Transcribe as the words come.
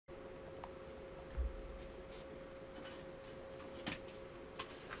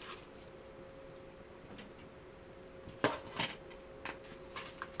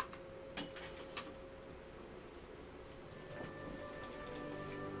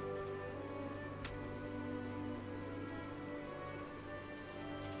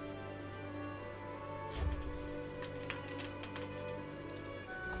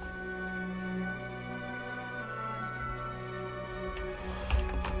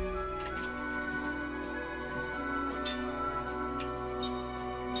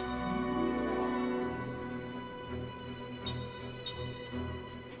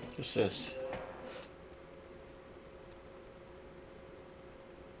Persist.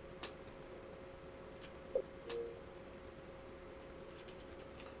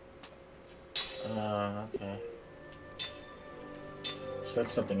 Okay. So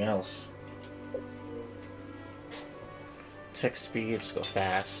that's something else. Text speeds go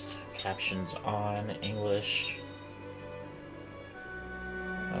fast. Captions on. English.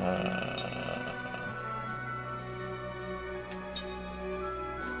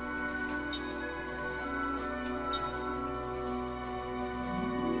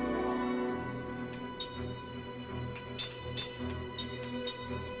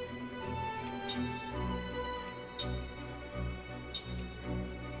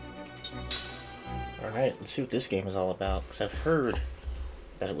 Alright, let's see what this game is all about, because I've heard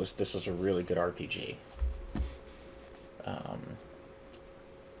that this was a really good RPG.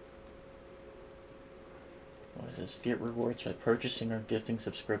 What is this? Get rewards by purchasing or gifting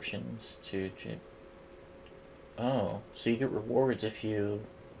subscriptions to... Oh, so you get rewards if you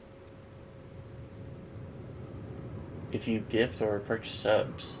gift or purchase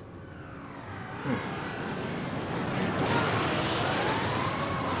subs.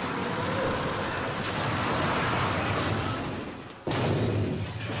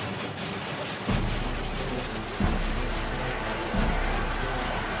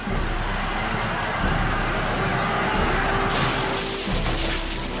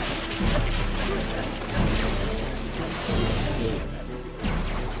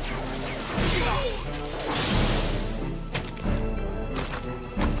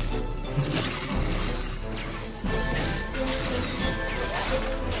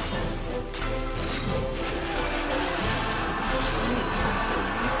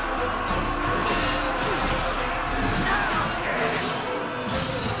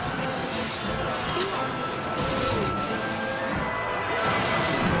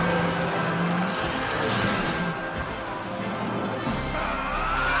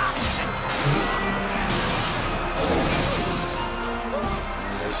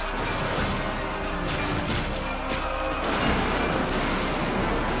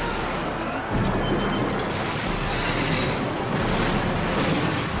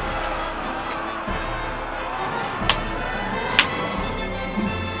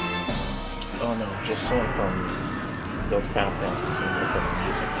 Just someone from the Final Fantasy team with the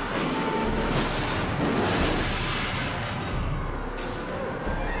music.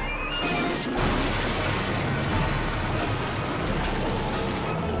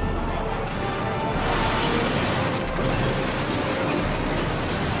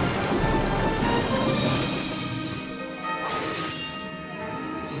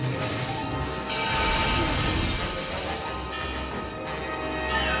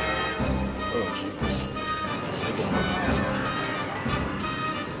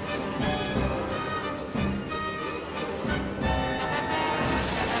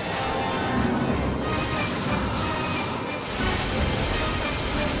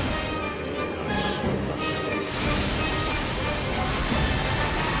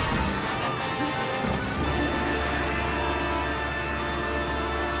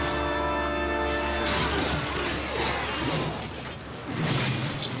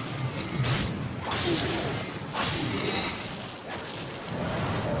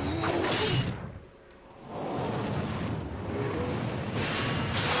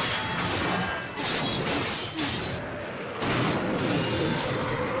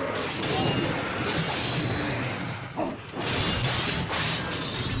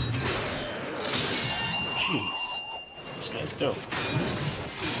 Dope.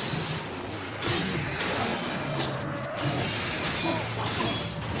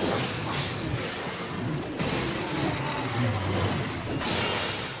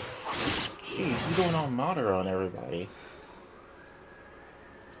 Jeez, he's going all modder on everybody.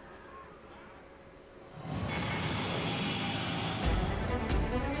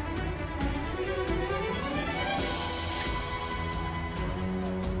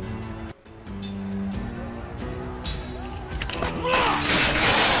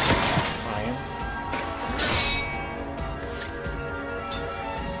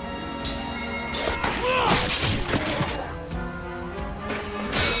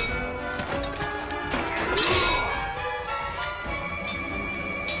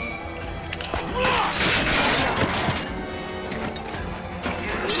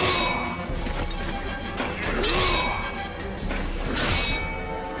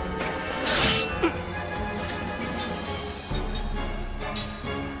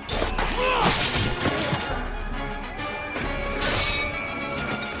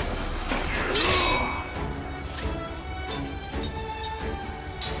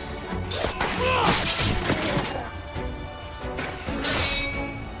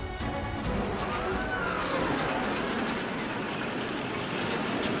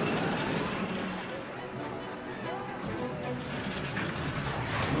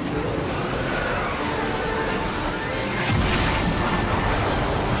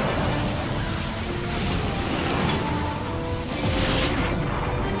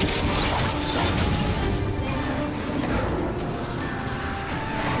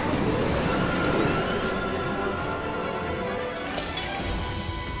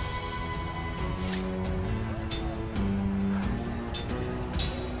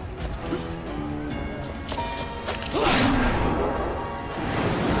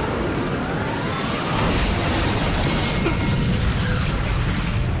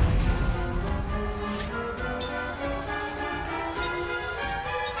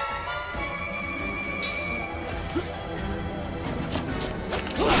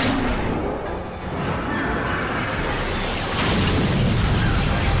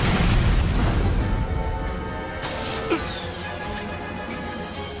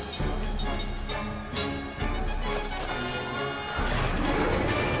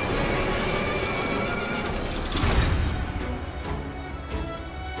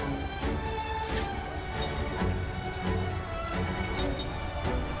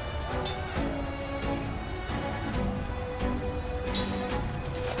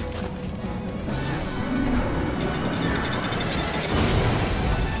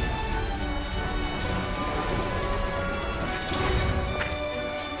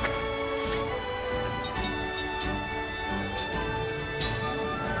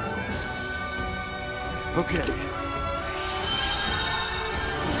 Okay.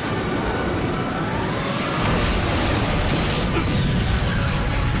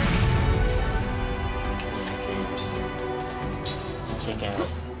 Let's check out.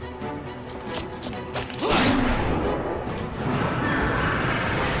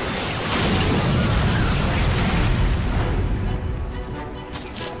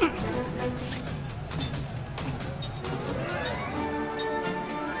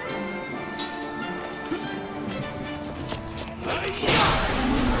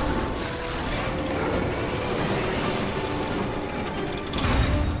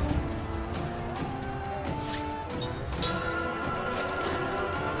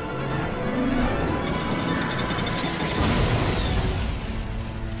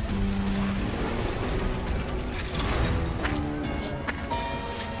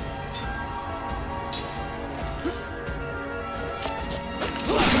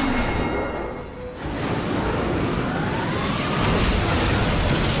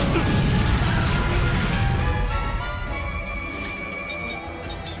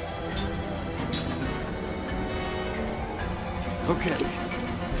 Okay.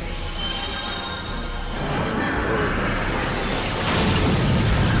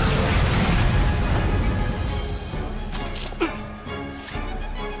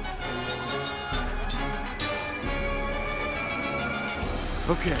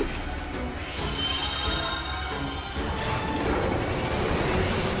 Okay.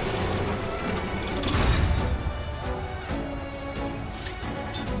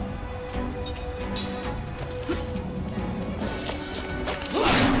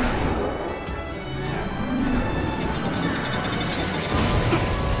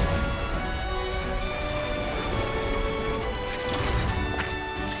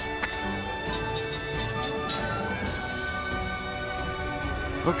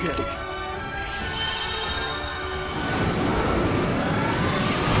 Okay.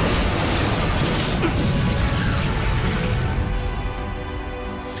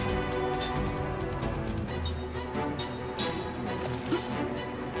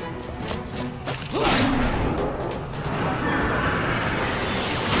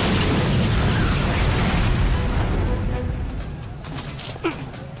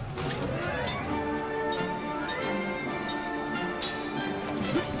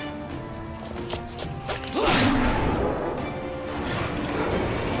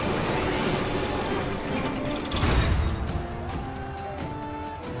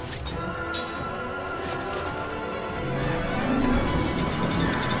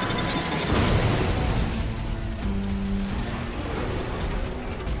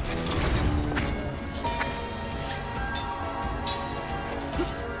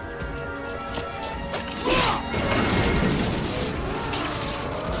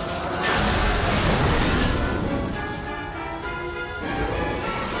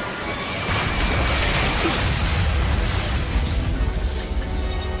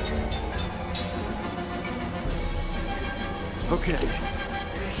 Okay.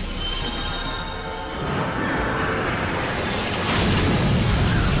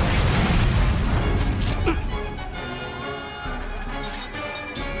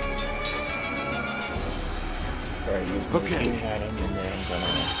 Alright, use the Okay. green item and then I'm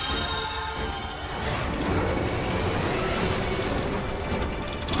gonna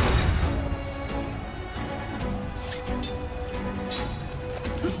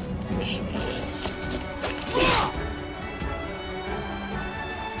mission it.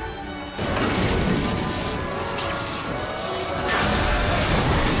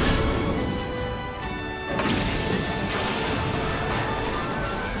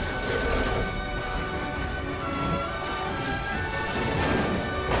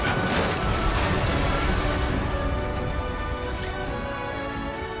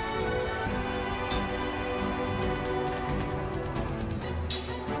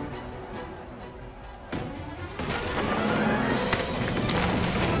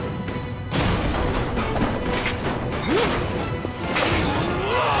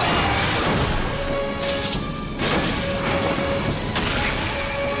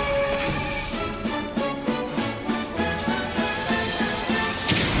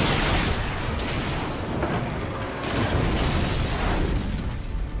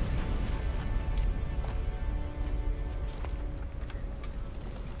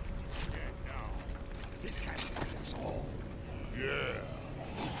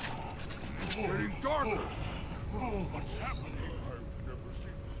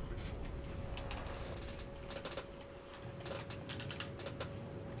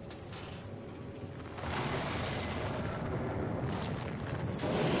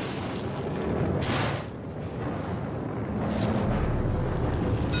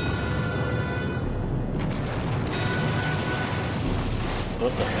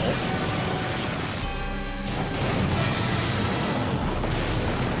 What the heck?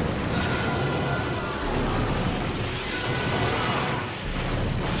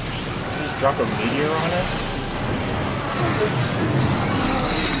 Just drop a meteor on us?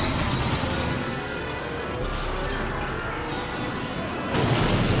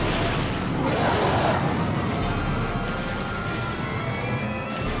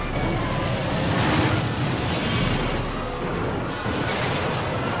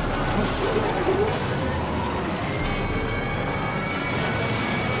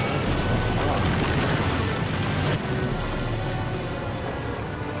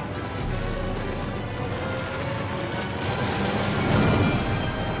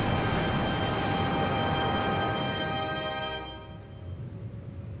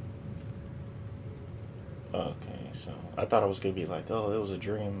 Okay, so I thought it was gonna be like, oh, it was a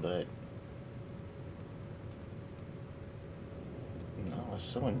dream, but no,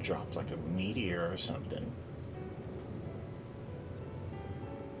 someone dropped like a meteor or something.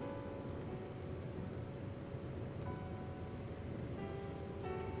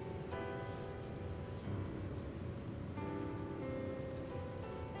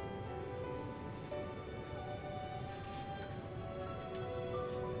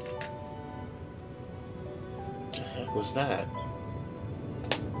 What the heck was that?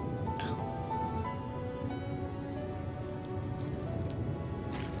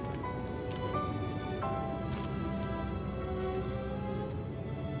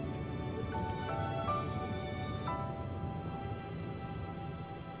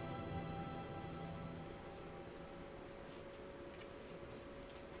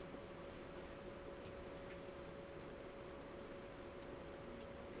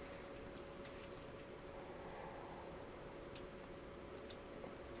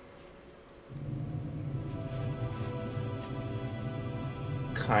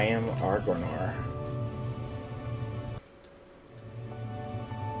 Kaim Argonor.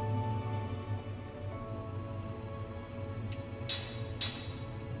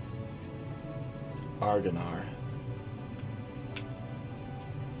 Argonar.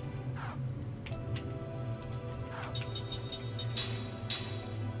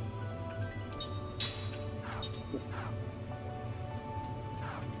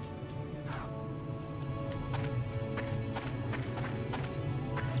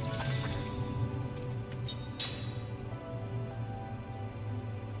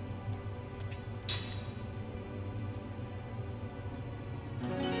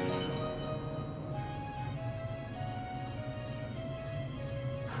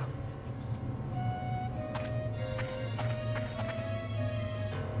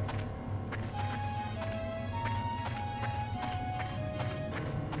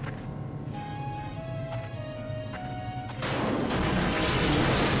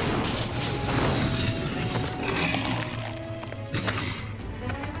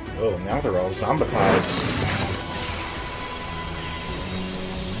 Oh, now they're all zombified.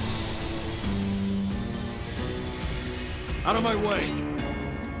 Out of my way!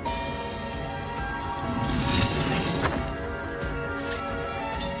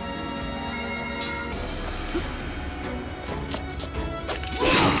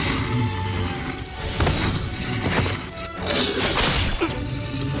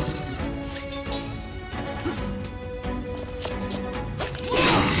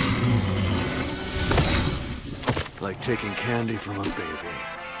 Like taking candy from a baby.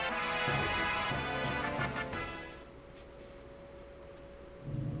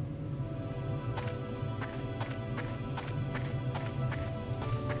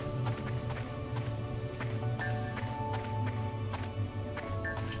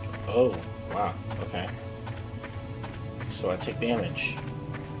 Oh, wow, okay. So I take damage.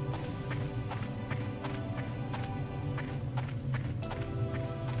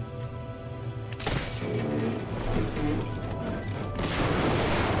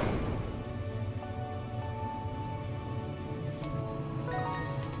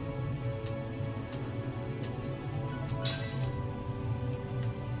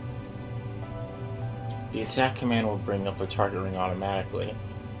 The attack command will bring up the target ring automatically.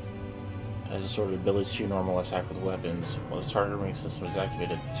 As a sort of ability to normal attack with weapons. While the target ring system is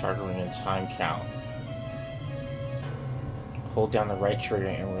activated, the target ring and time count. Hold down the right trigger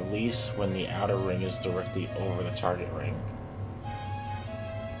and release when the outer ring is directly over the target ring.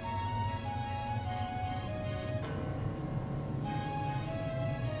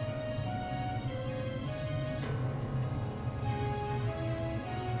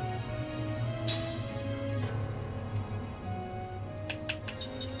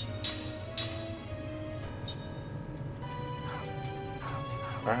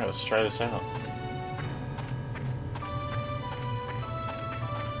 Alright, let's try this out.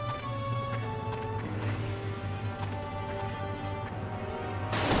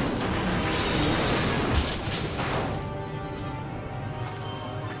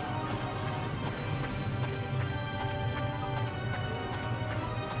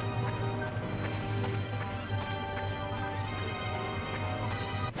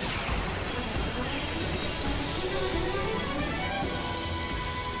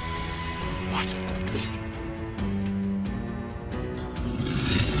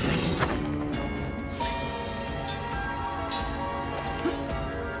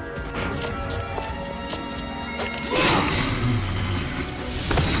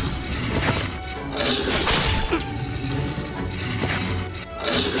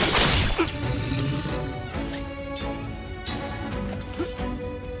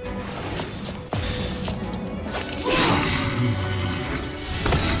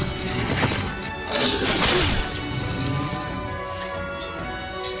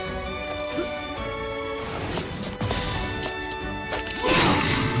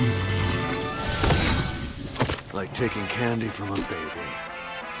 Like taking candy from a baby.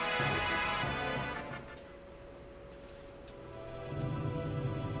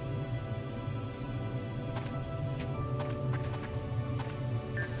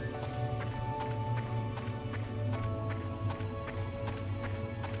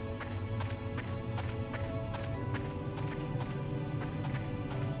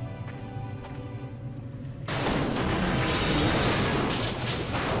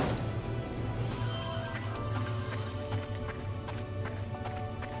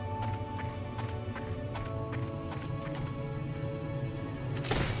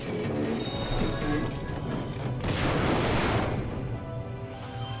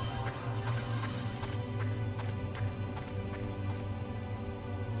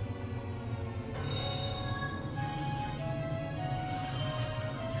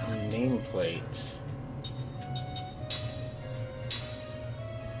 Nameplate.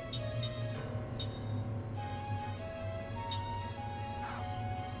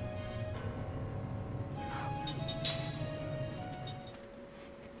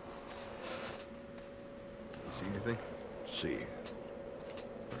 See anything? See.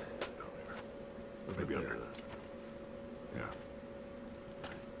 Maybe under that. Yeah.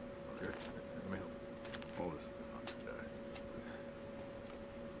 Okay. Let me help. Hold this.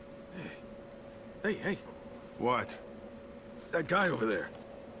 Hey, What? that guy over there.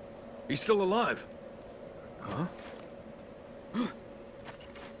 He's still alive. Huh?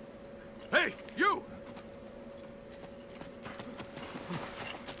 Hey, you!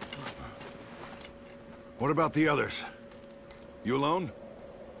 What about the others? You alone?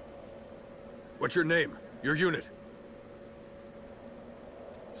 What's your name? Your unit?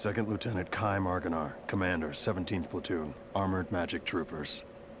 Second Lieutenant Kaim, Commander, 17th Platoon, Armored Magic Troopers.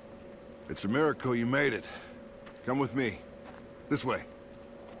 It's a miracle you made it. Come with me. This way.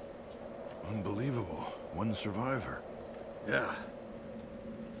 Unbelievable. One survivor. Yeah.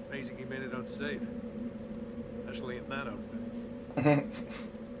 Amazing he made it out safe. Especially in that outfit.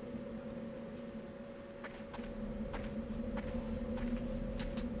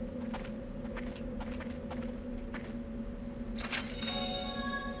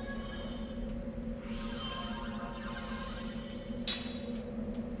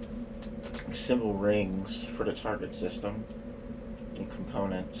 Symbol rings for the target system and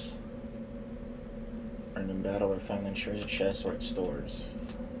components earned in battle are found in treasure chests or at stores.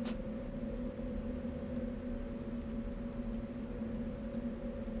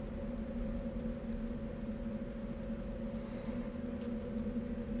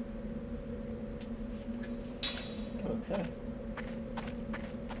 Okay.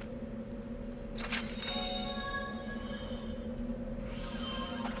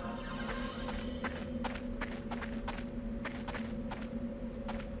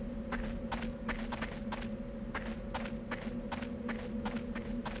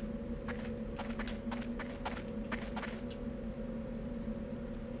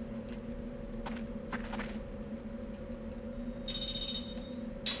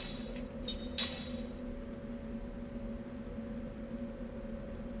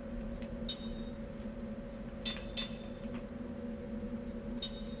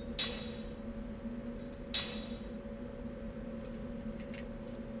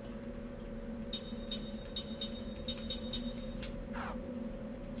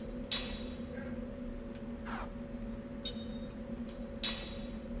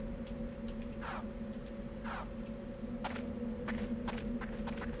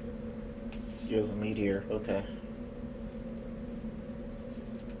 Feels a meteor, okay.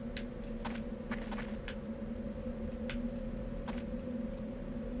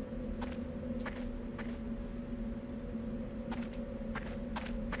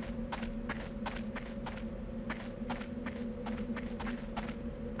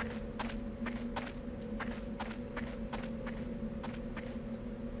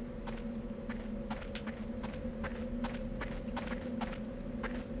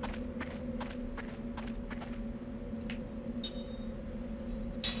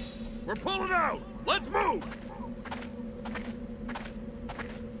 We're pulling out! Let's move!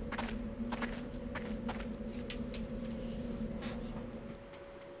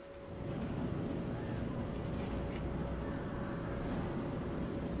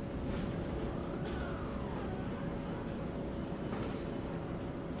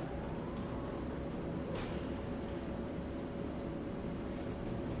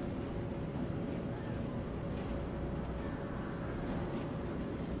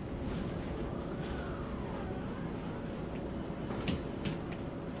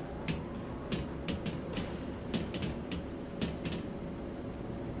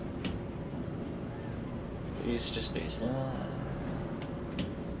 He's just stays.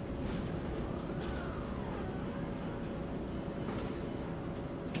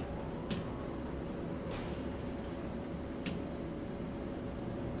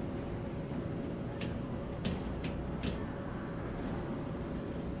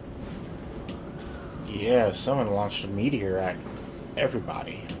 Yeah, someone launched a meteor at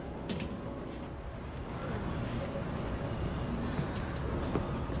everybody.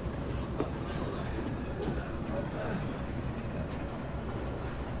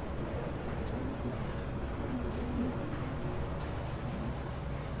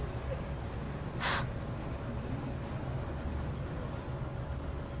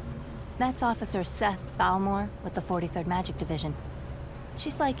 That's Officer Seth Balmore with the 43rd Magic Division.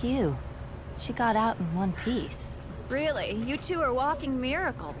 She's like you. She got out in one piece. Really? You two are walking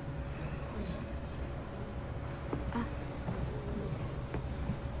miracles.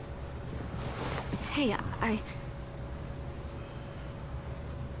 Hey,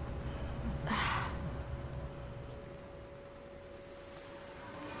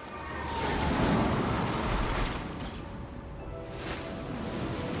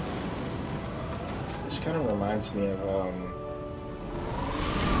 This kind of reminds me of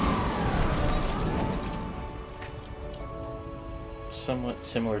somewhat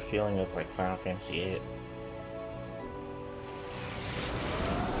similar feeling of like Final Fantasy VIII.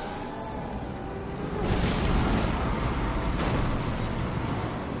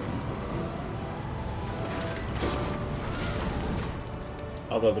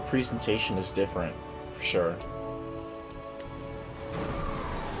 Although the presentation is different, for sure.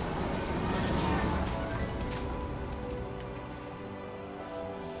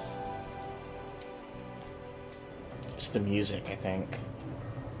 It's the music, I think.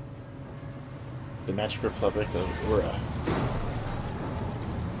 The Magic Republic of Ura.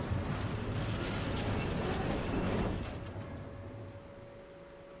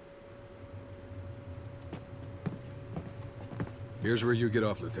 Here's where you get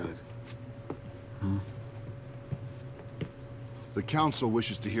off, Lieutenant. The Council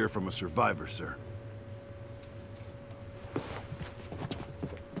wishes to hear from a survivor, sir.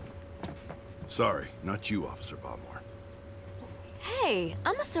 Sorry, not you, Officer Balmore. hey,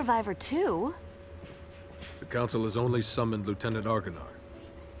 I'm a survivor too. The Council has only summoned Lieutenant Argonar.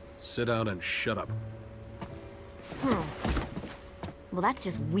 Sit down and shut up. Well, that's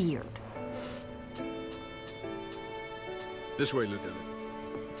just weird. This way, Lieutenant.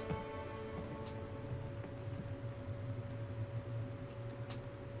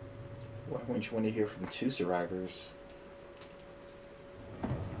 Why wouldn't you want to hear from two survivors?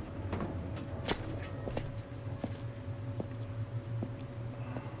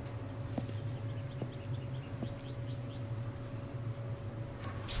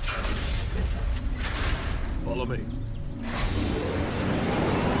 Follow me.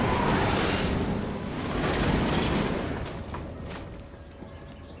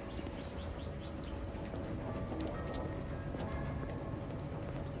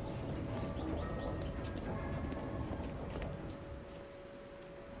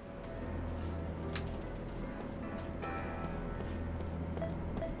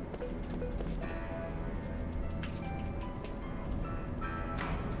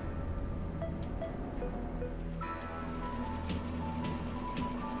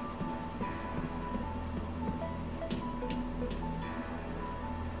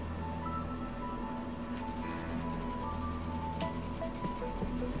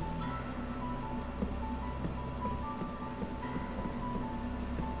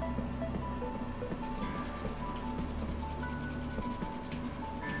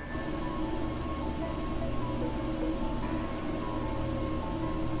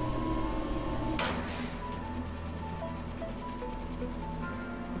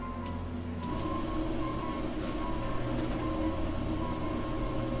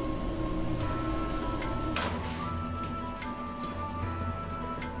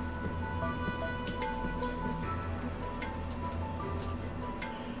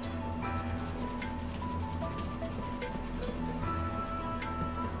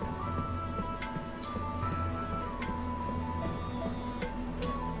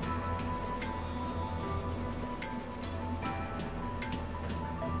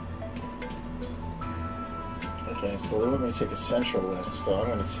 Okay, so they want me to take a central left, so I'm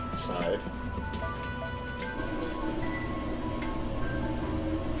going to take the side.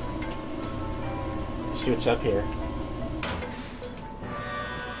 Let's see what's up here.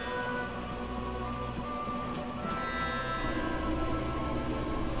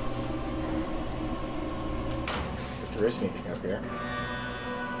 If there is anything up here.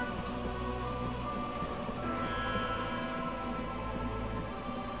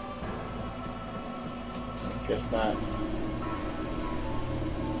 Guess not.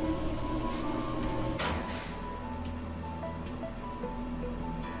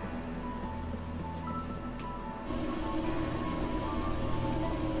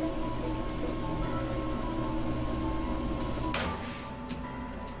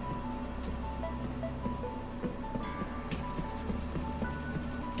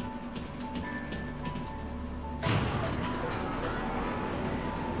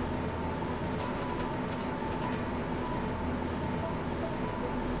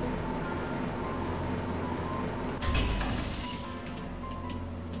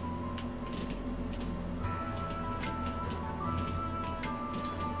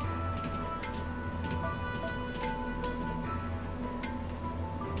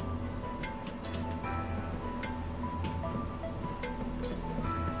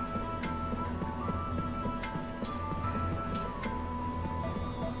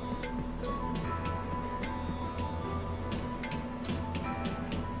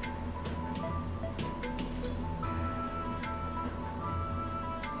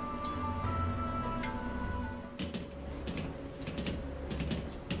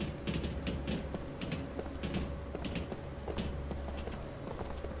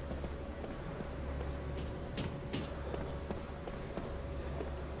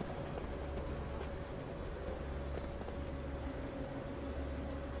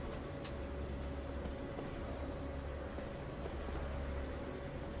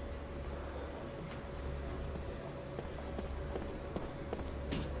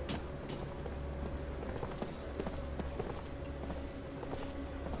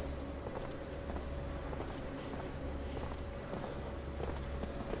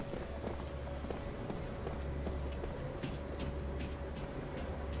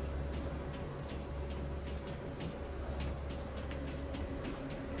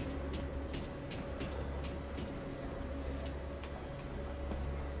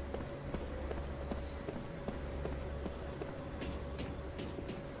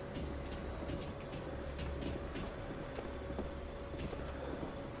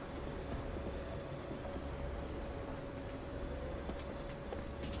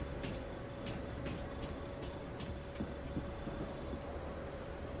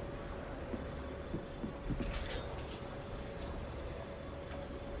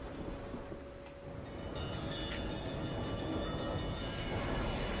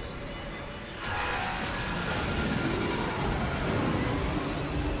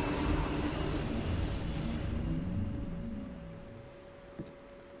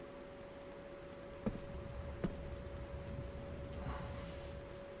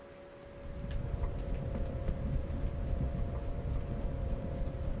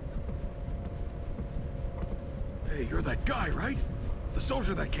 Hey, you're that guy, right? The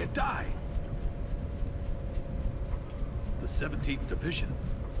soldier that can't die. The 17th Division.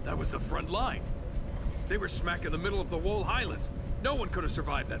 That was the front line. They were smack in the middle of the Wool Highlands. No one could have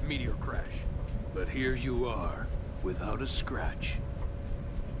survived that meteor crash. But here you are, without a scratch.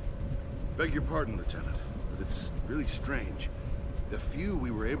 Beg your pardon, Lieutenant, but it's really strange. The few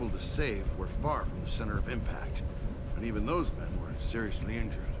we were able to save were far from the center of impact, and even those men were seriously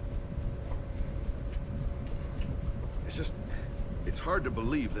injured. It's hard to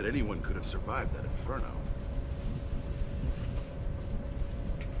believe that anyone could have survived that inferno.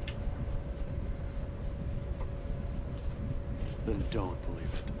 Then don't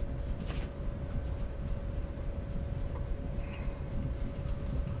believe it.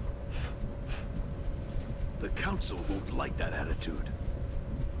 The Council won't like that attitude.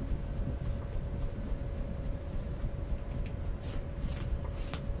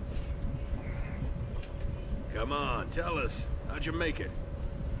 Come on, tell us. How'd you make it?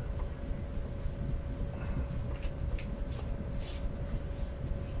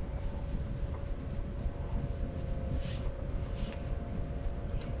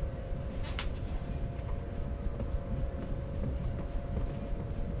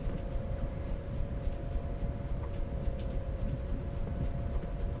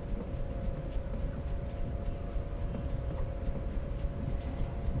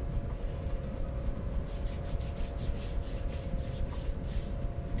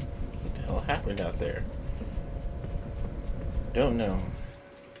 Happened out there. Don't know.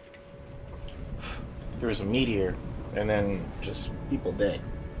 There was a meteor, and then just people dead.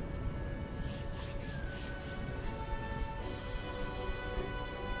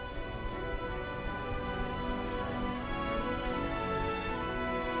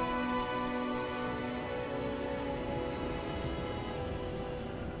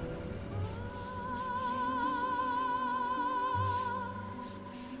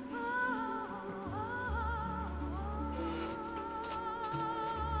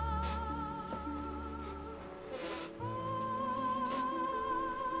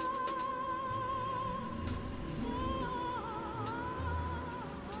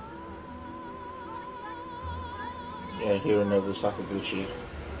 Yeah, Hironobu Sakaguchi.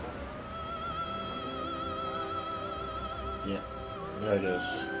 Yeah, there it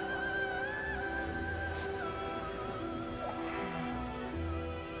is.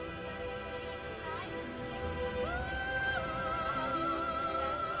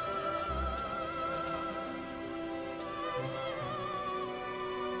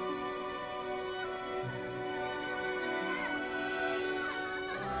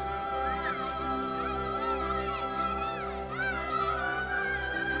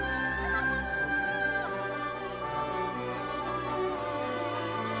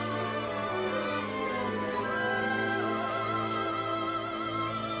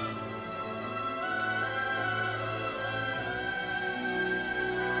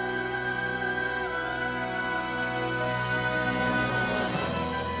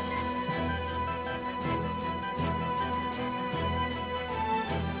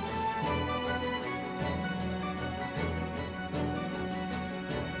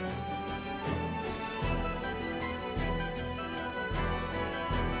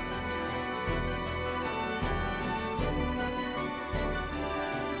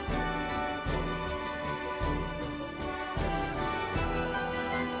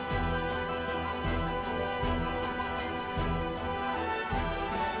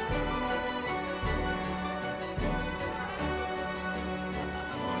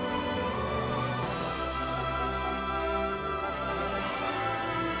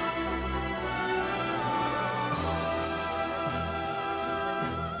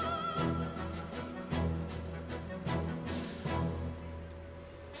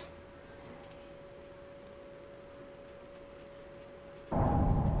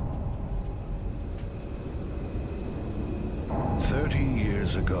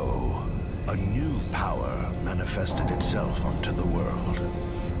 Years ago, a new power manifested itself onto the world.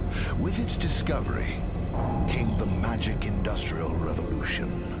 With its discovery came the magic industrial revolution.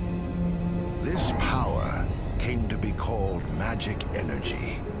 This power came to be called magic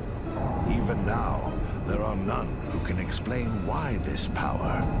energy. Even now, there are none who can explain why this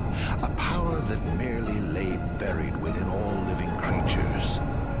power, a power that merely lay buried within all living creatures,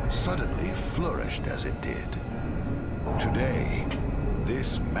 suddenly flourished as it did. Today,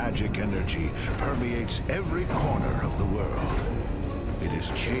 this magic energy permeates every corner of the world. It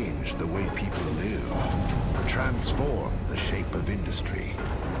has changed the way people live, transformed the shape of industry,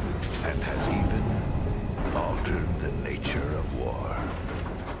 and has even altered the nature of war.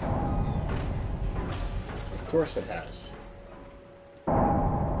 Of course it has.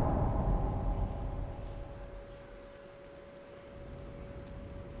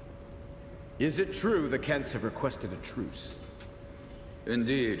 Is it true the Kents have requested a truce?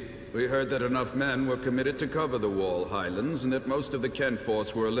 Indeed. We heard that enough men were committed to cover the Wall Highlands and that most of the Kent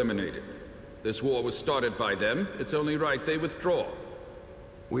force were eliminated. This war was started by them. It's only right they withdraw.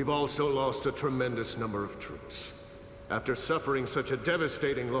 We've also lost a tremendous number of troops. After suffering such a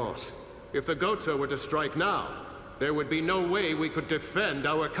devastating loss, if the Goatsa were to strike now, there would be no way we could defend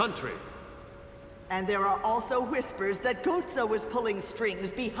our country. And there are also whispers that Goatsa was pulling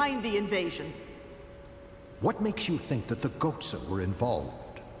strings behind the invasion. What makes you think that the Goatsa were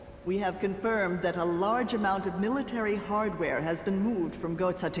involved? We have confirmed that a large amount of military hardware has been moved from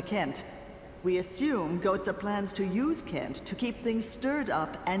Goatsa to Kent. We assume Goatsa plans to use Kent to keep things stirred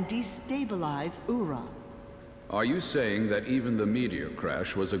up and destabilize Ura. Are you saying that even the meteor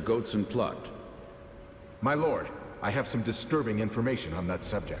crash was a Goatsan plot? My lord, I have some disturbing information on that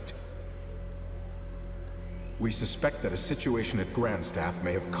subject. We suspect that a situation at Grandstaff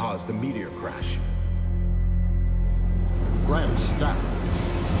may have caused the meteor crash. Grandstaff.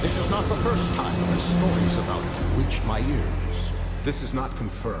 This is not the first time that stories about it reached my ears. This is not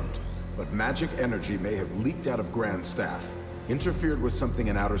confirmed, but magic energy may have leaked out of Grandstaff, interfered with something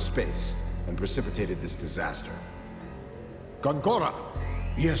in outer space, and precipitated this disaster. Gongora!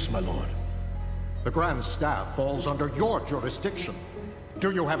 Yes, my lord. The Grand Staff falls under your jurisdiction. Do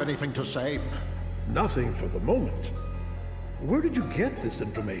you have anything to say? Nothing for the moment. Where did you get this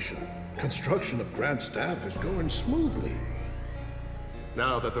information? Construction of Grand Staff is going smoothly.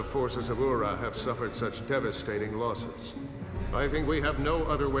 Now that the forces of Ura have suffered such devastating losses, I think we have no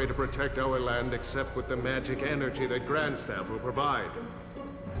other way to protect our land except with the magic energy that Grand Staff will provide.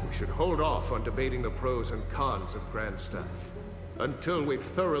 We should hold off on debating the pros and cons of Grand Staff until we've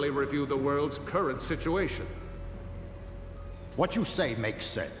thoroughly reviewed the world's current situation. What you say makes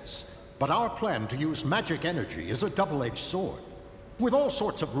sense, but our plan to use magic energy is a double-edged sword. With all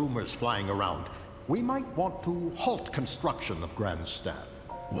sorts of rumors flying around, we might want to halt construction of Grand Staff.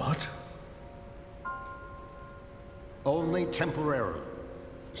 What? Only temporarily.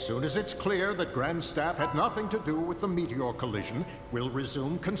 As soon as it's clear that Grand Staff had nothing to do with the meteor collision, we'll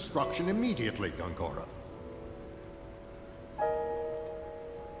resume construction immediately, Gongora.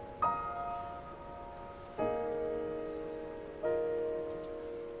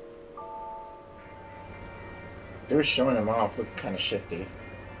 They were showing him off, looked kind of shifty.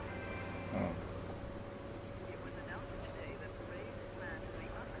 Oh.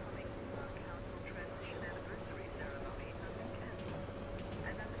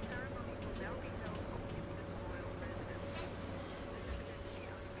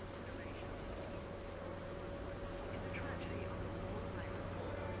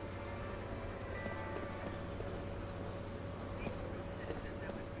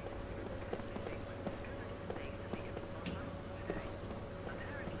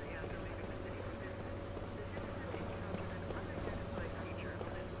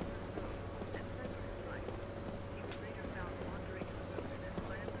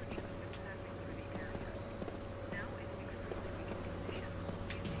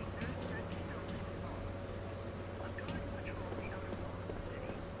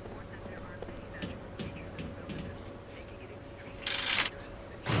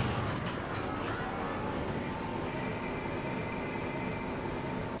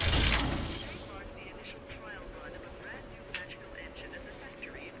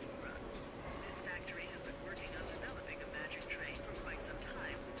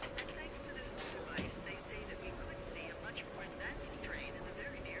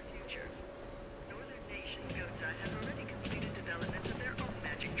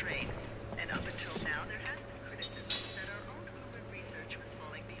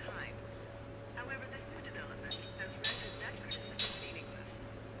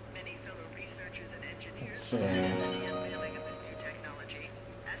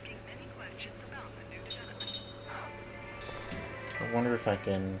 I wonder if I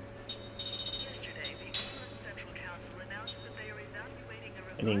can...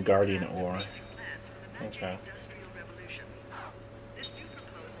 I need Guardian Ore. Okay.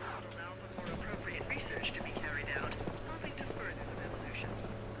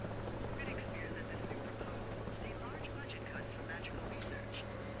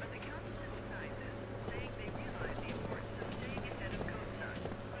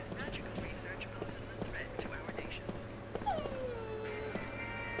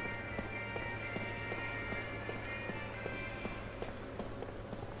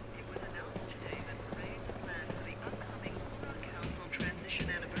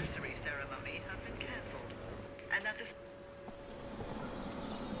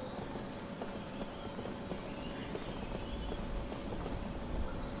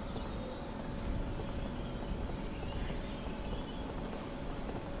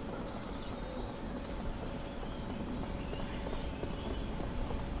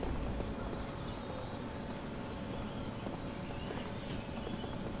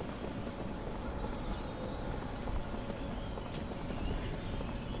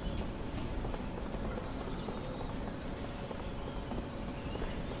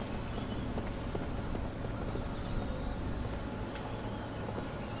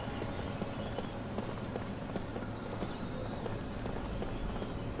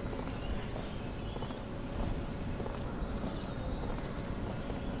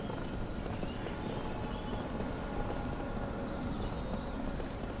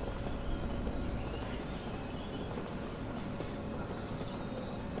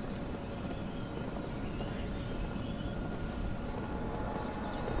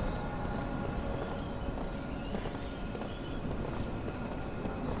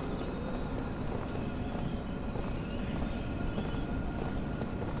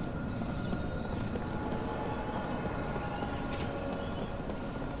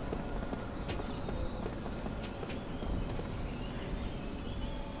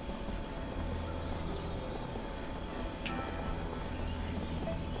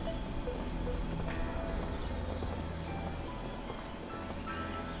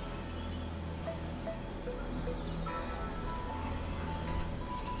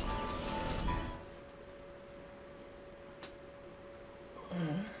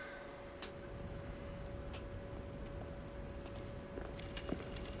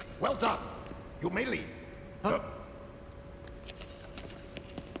 Well done. You may leave.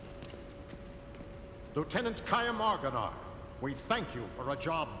 Lieutenant Kaim, we thank you for a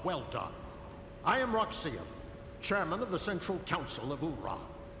job well done. I am Roxium, chairman of the Central Council of Ura.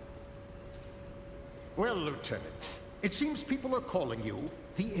 Well, Lieutenant, it seems people are calling you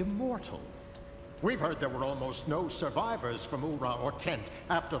the Immortal. We've heard there were almost no survivors from Ura or Kent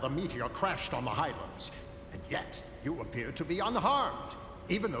after the meteor crashed on the Highlands. And yet, you appear to be unharmed,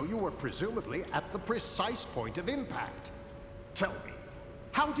 even though you were presumably at the precise point of impact. Tell me,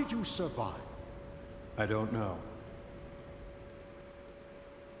 how did you survive? I don't know.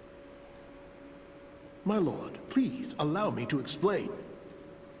 My lord, please allow me to explain.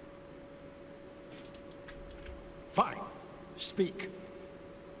 Fine. Speak.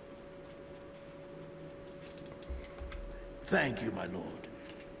 Thank you, my lord.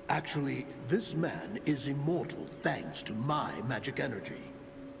 Actually, this man is immortal thanks to my magic energy.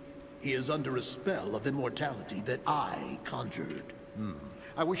 He is under a spell of immortality that I conjured.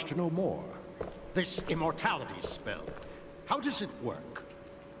 I wish to know more. This immortality spell, how does it work?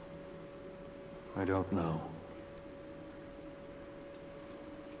 I don't know.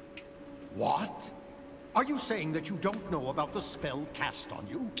 What? Are you saying that you don't know about the spell cast on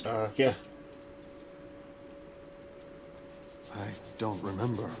you? Yeah. I don't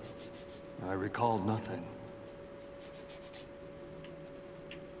remember. I recall nothing.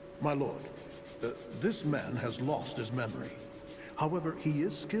 My lord, this man has lost his memory. However, he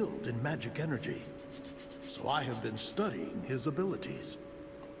is skilled in magic energy, so I have been studying his abilities.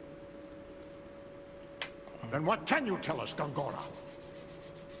 Then what can you tell us, Gongora?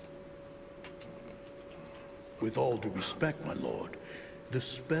 With all due respect, my lord, the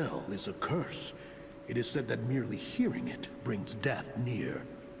spell is a curse. It is said that merely hearing it brings death near.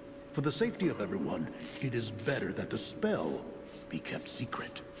 For the safety of everyone, it is better that the spell be kept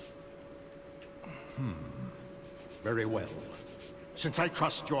secret. Very well. Since I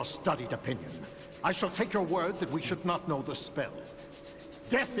trust your studied opinion, I shall take your word that we should not know the spell.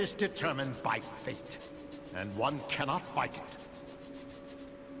 Death is determined by fate, and one cannot fight it.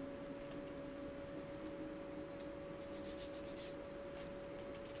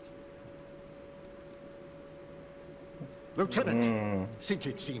 Lieutenant, since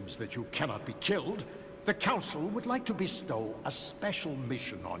it seems that you cannot be killed, the Council would like to bestow a special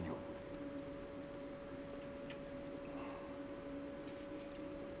mission on you.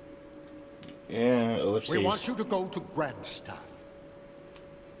 Yeah, ellipses. We want you to go to Grandstaff.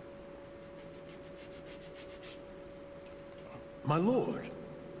 My lord.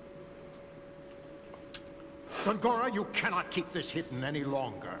 Gongora, you cannot keep this hidden any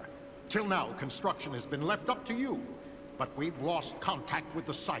longer. Till now, construction has been left up to you, but we've lost contact with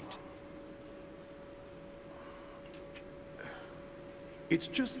the site. It's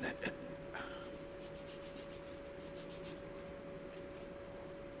just that...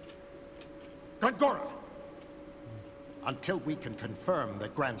 Gongora! Until we can confirm the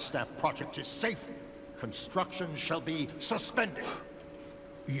Grandstaff project is safe, construction shall be suspended.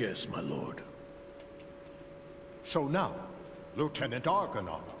 Yes, my lord. So now, Lieutenant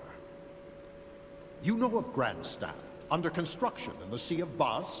Argonar. You know of Grandstaff, under construction in the Sea of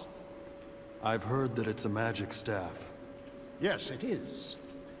Bas? I've heard that it's a magic staff. Yes, it is.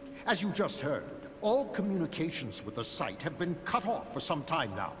 As you just heard, all communications with the site have been cut off for some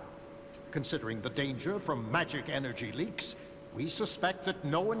time now. Considering the danger from magic energy leaks, we suspect that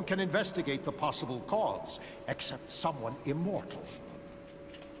no one can investigate the possible cause, except someone immortal.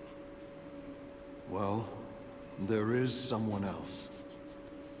 Well, there is someone else.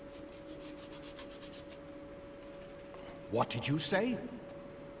 What did you say?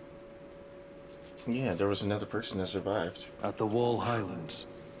 Yeah, there was another person that survived. At the Wall Highlands,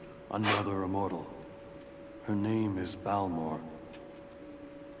 another immortal. Her name is Balmor.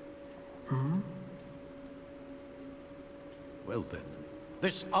 Well then,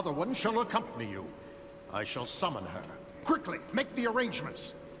 this other one shall accompany you. I shall summon her. Quickly, make the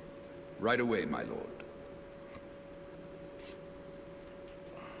arrangements. Right away, my lord.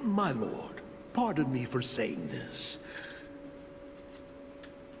 My lord, pardon me for saying this,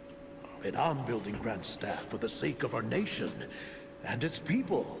 but I'm building Grandstaff for the sake of our nation and its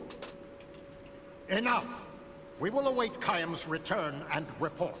people. Enough! We will await Kaim's return and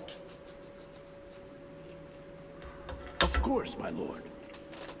report. Of course, my lord.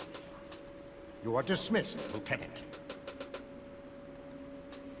 You are dismissed, Lieutenant.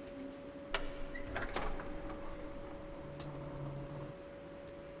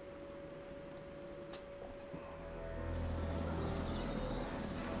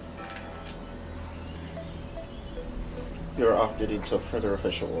 You're opted into further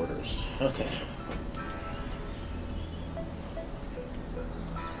official orders. Okay.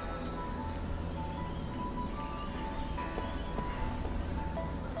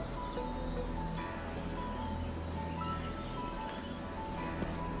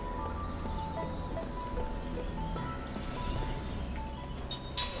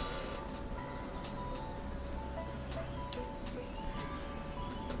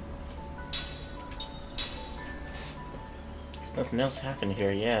 Nothing else happened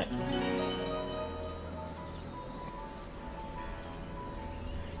here yet.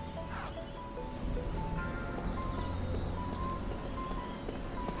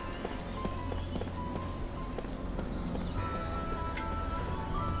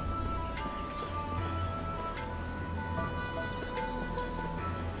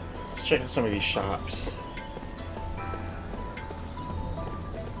 Let's check out some of these shops.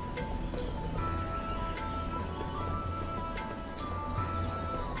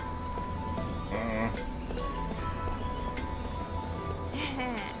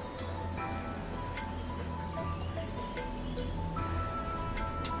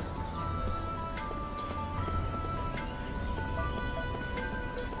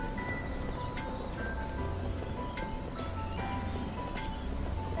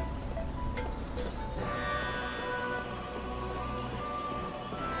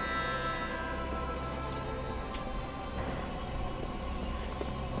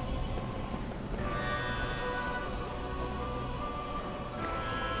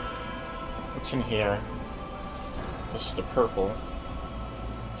 What's in here? This is the purple.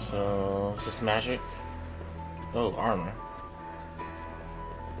 So, is this magic? Oh, armor.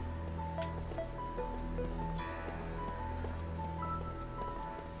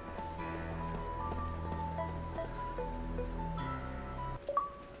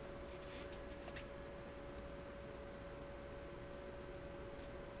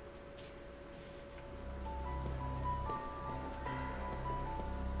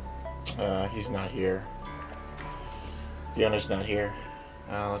 He's not here. The owner's not here.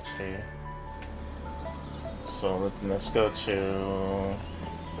 Let's see. So let's go to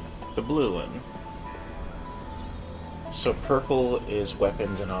the blue one. So purple is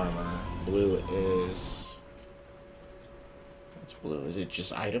weapons and armor. Blue is... What's blue? Is it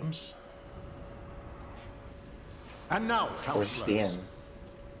just items? And now, Or is this the counselors, end?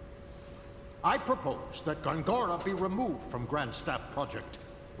 I propose that Gongora be removed from Grand Staff Project,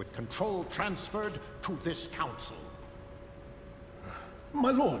 with control transferred to this council.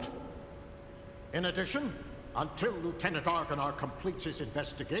 My lord. In addition, until Lieutenant Argonar completes his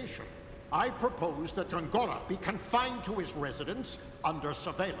investigation, I propose that Gongora be confined to his residence under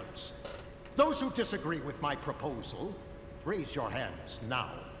surveillance. Those who disagree with my proposal, raise your hands now.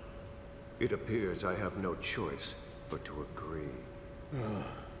 It appears I have no choice but to agree.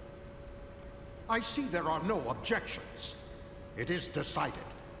 I see there are no objections. It is decided.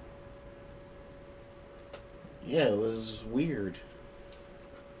 Yeah, it was weird.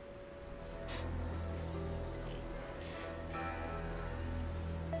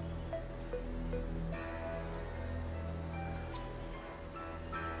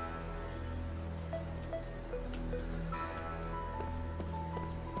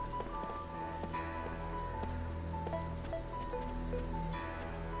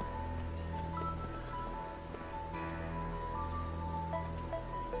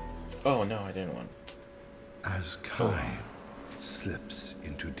 Oh no, I didn't want. As Kaim slips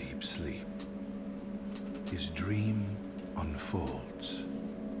into deep sleep, his dream unfolds.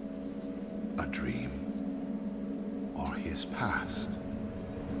 A dream or his past.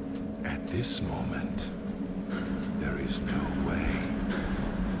 At this moment, there is no way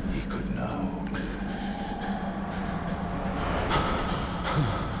he could know.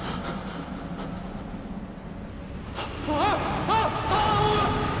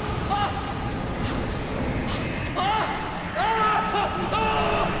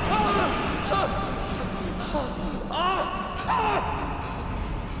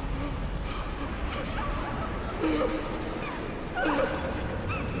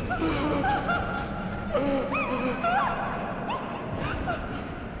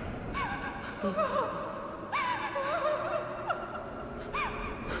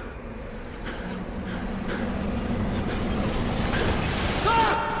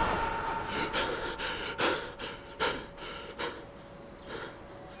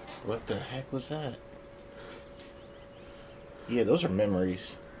 What the heck was that? Yeah, those are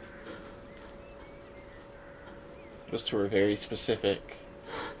memories. Those two are very specific.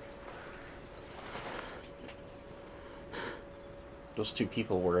 Those two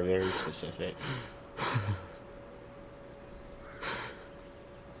people were very specific.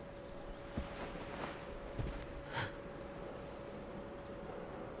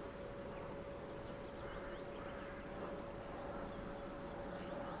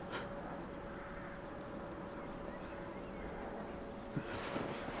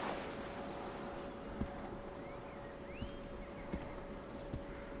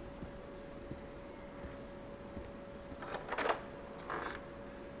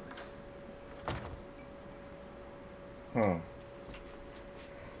 Hmm.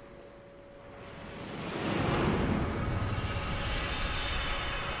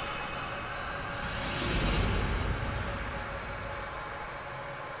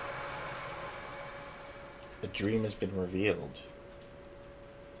 A dream has been revealed.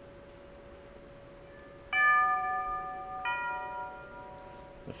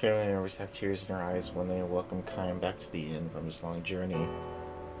 The family members have tears in their eyes when they welcome Kaim back to the inn from his long journey.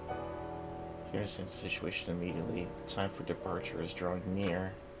 He understands the situation immediately. The time for departure is drawing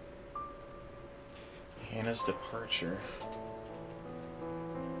near. Hannah's departure.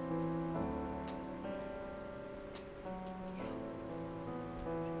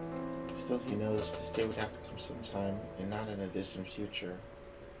 Still, he knows this day would have to come sometime, and not in a distant future.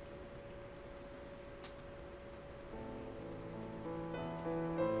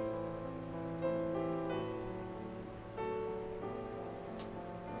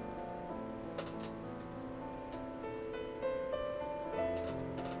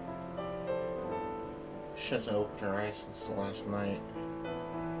 She hasn't opened her eyes since the last night.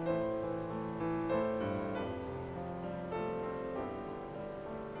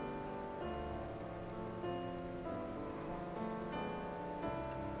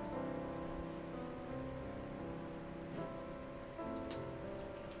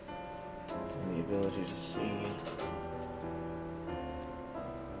 And the ability to see.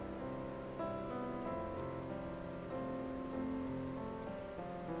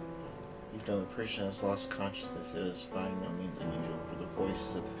 Even though the person has lost consciousness, it is by no means unusual for the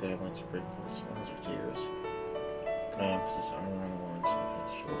voices of the family to break from smiles or tears. Kaim puts his arm around the woman's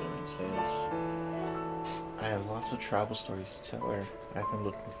shoulder and says, I have lots of travel stories to tell her. I've been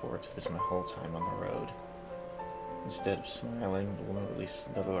looking forward to this my whole time on the road. Instead of smiling, the woman releases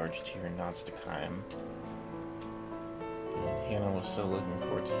another large tear and nods to Kaim. And Hannah was so looking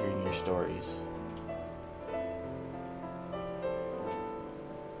forward to hearing your stories.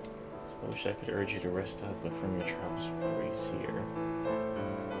 I wish I could urge you to rest up from your travels before you see her.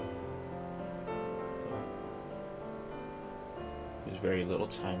 There's very little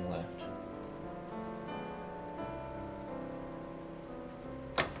time left.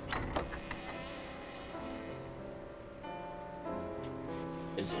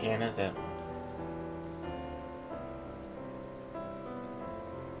 Is Hannah that...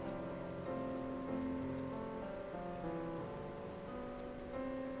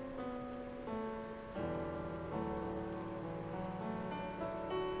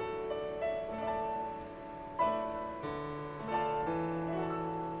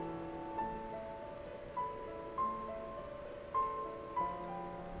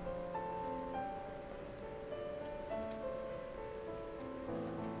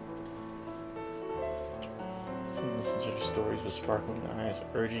 Some listens to her stories with sparkling eyes,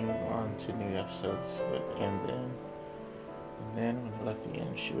 urging you on to new episodes. And then, when they left the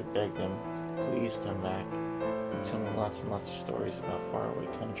inn, she would beg them, please come back and tell me lots and lots of stories about faraway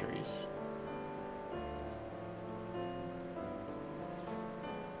countries.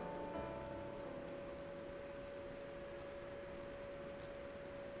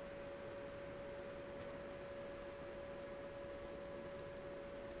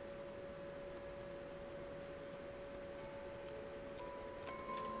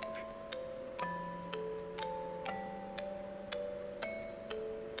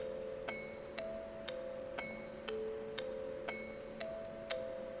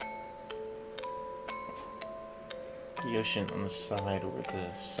 The ocean on the side where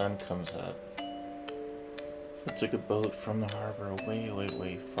the sun comes up. I took a boat from the harbor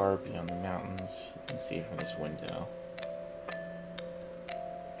way far beyond the mountains. You can see it from this window.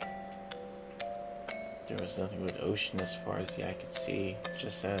 There was nothing but ocean as far as the eye could see,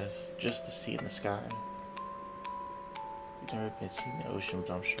 just the sea in the sky. You've never been seen the ocean,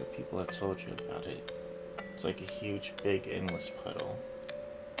 but I'm sure people have told you about it. It's like a huge, big, endless puddle.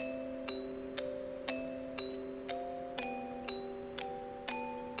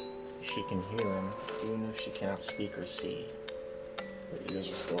 She can hear him, even if she cannot speak or see. Her ears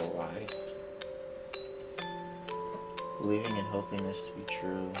are still alive. Believing and hoping this to be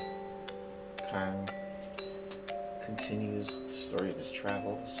true, Kaim continues with the story of his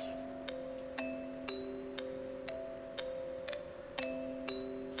travels.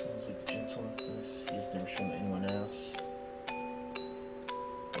 Sounds like gentleness, he's different from anyone else.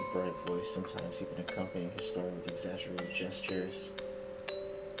 A bright voice, sometimes even accompanying his story with exaggerated gestures.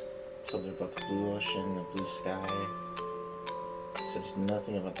 Tells her about the blue ocean, the blue sky. Says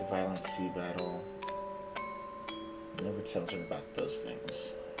nothing about the violent sea battle. Never tells her about those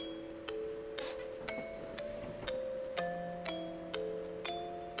things.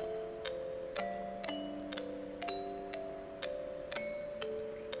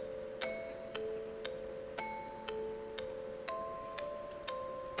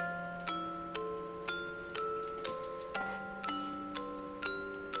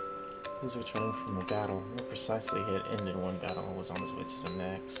 He was returning from a battle. More precisely, he had ended one battle and was on his way to the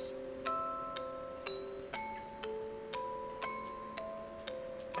next.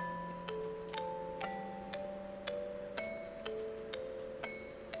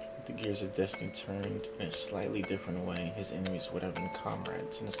 The gears of destiny turned in a slightly different way. His enemies would have been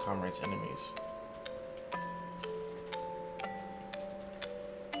comrades, and his comrades' enemies.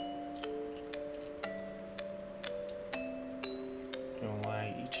 And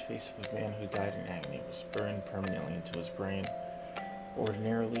why each face of a man who died in agony was burned permanently into his brain.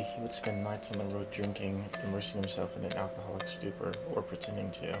 Ordinarily, he would spend nights on the road drinking, immersing himself in an alcoholic stupor, or pretending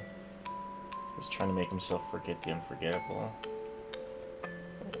to. He was trying to make himself forget the unforgettable.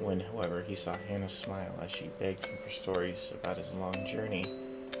 When, however, he saw Hannah smile as she begged him for stories about his long journey,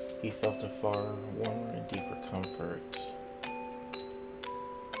 he felt a far warmer and deeper comfort.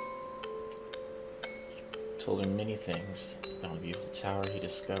 Told him many things about the beautiful tower he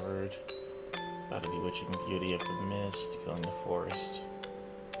discovered, about the bewitching beauty of the mist filling the forest,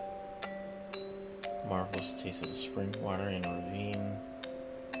 marvelous taste of the spring water in a ravine,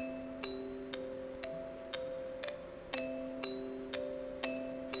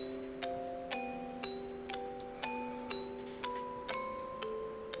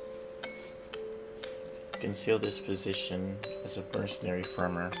 concealed his position as a mercenary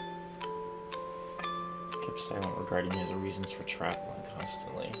farmer, kept silent regarding his reasons for traveling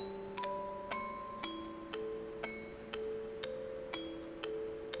constantly.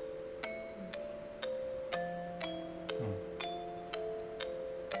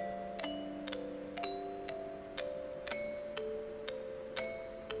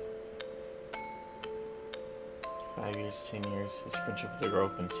 Years, 10 years, his friendship with the girl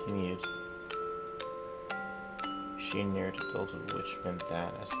continued. She neared adulthood, which meant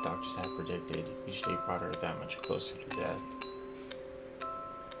that, as the doctors had predicted, each day brought her that much closer to death.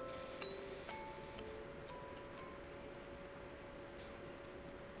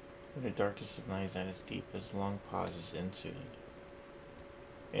 In the darkest of night is at its deepest, long pauses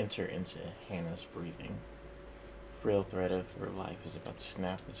enter into Hannah's breathing. Frail thread of her life is about to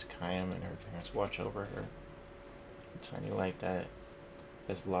snap as Kaim and her parents watch over her. The tiny light that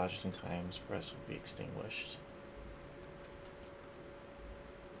has lodged in Kaim's breast will be extinguished.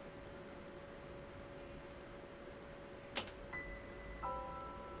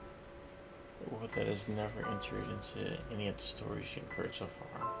 A world that has never entered into any of the stories you've heard so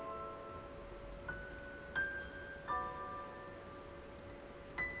far.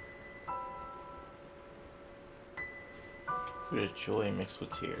 With joy mixed with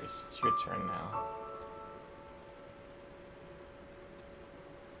tears. It's your turn now.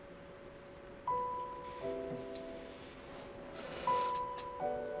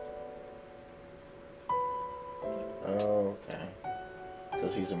 Oh, okay.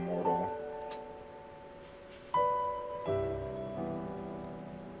 Because he's immortal.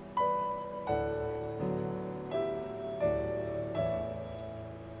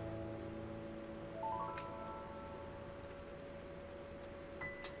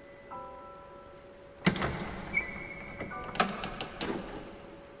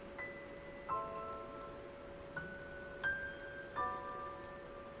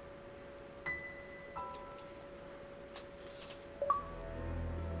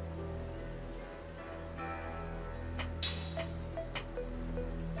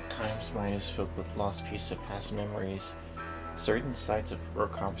 Kaim's mind is filled with lost pieces of past memories. Certain sights or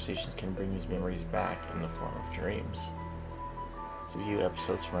conversations can bring these memories back in the form of dreams. To view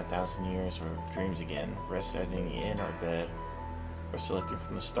episodes from 1,000 years or dreams again, rest editing in our bed, or selecting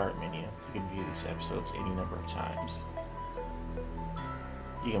from the start menu, you can view these episodes any number of times.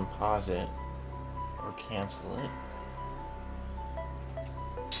 You can pause it or cancel it.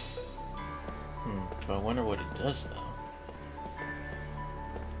 But I wonder what it does though.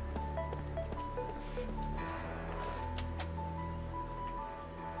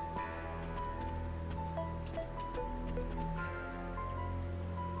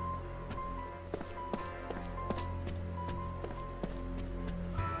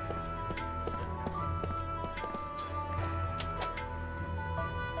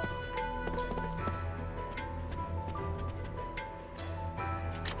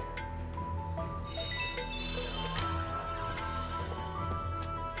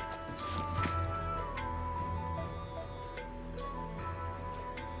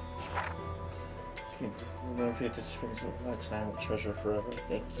 Remember this brings a lot of time will treasure forever.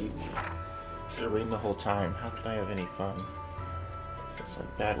 Thank you. They're waiting the whole time. How can I have any fun? It's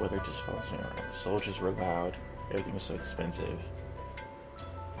like bad weather just follows me around. The soldiers were loud. Everything was so expensive.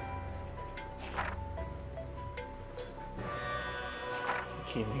 I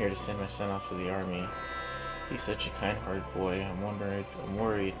came here to send my son off to the army. He's such a kind-hearted boy. I'm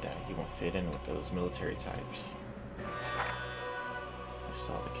worried that he won't fit in with those military types. I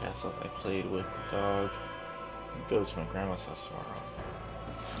saw the castle. I played with the dog. I'll go to my grandma's house tomorrow.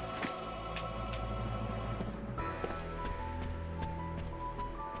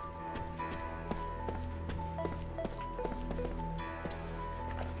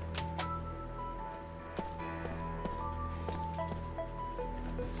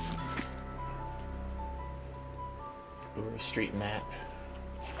 Or a street map.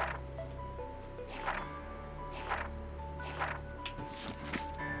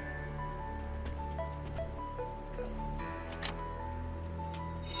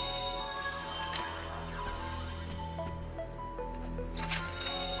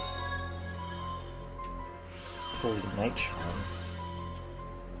 Holy night charm.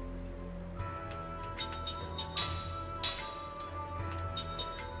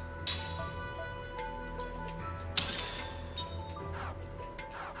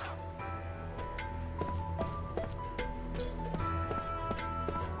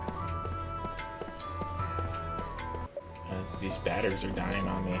 These batters are dying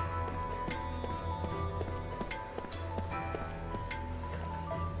on me.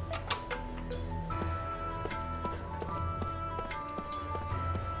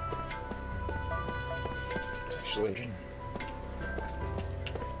 Actually,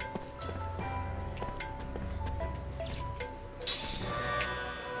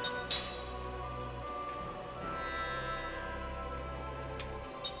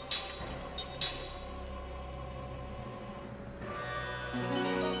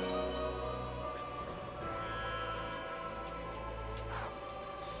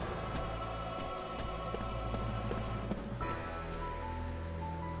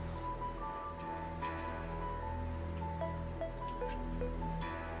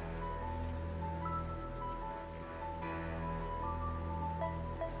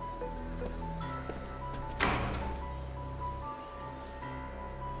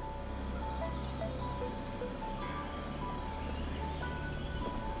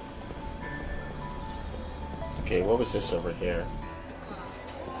 okay, what was this over here?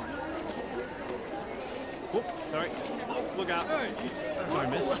 Whoop, sorry. Oh, look out. Sorry,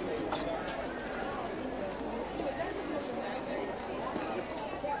 miss.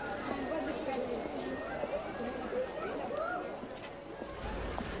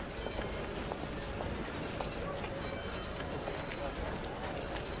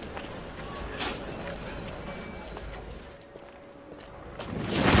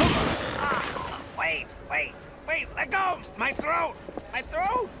 Wait, let go! My throat! My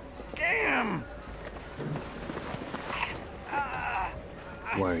throat! Damn!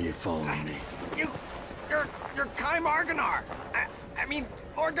 Why are you following me? You're Kaim Argonar! I mean,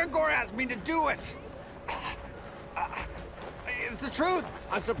 Lord Gongora asked me to do it! It's the truth!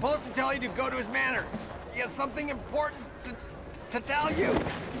 I'm supposed to tell you to go to his manor. He has something important to tell you.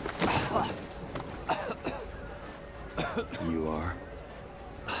 You are?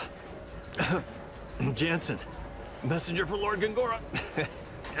 Jansen, messenger for Lord Gongora.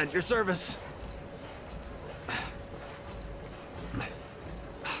 At your service.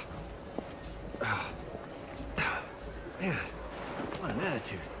 Man, what an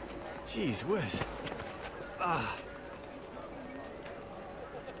attitude. Jeez whiz.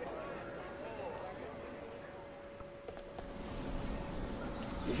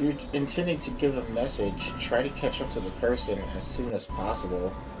 If you're intending to give a message, try to catch up to the person as soon as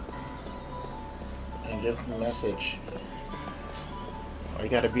possible. And give them a message. Or you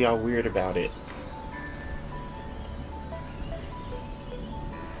gotta be all weird about it.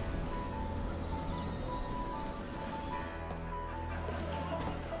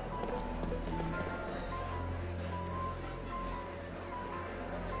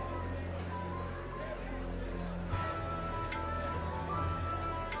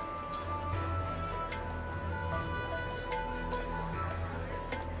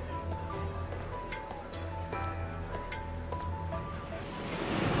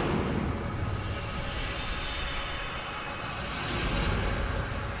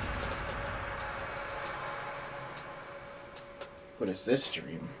 What is this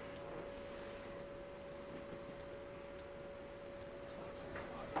dream?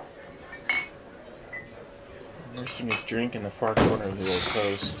 Nursing his drink in the far corner of the old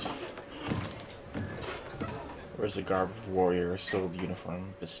post. Wears a garb of warrior, a soiled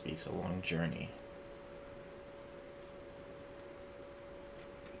uniform bespeaks a long journey.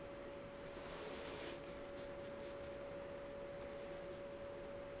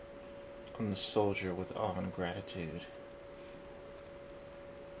 On the soldier with awe and gratitude.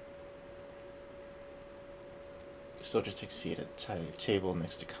 The soldier takes a seat at a table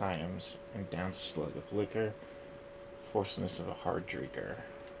next to Kaim's and downs a slug of liquor, forcefulness of a hard drinker.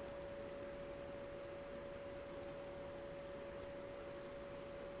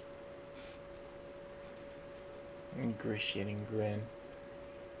 Ingratiating grin.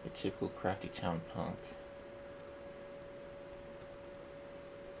 A typical crafty town punk.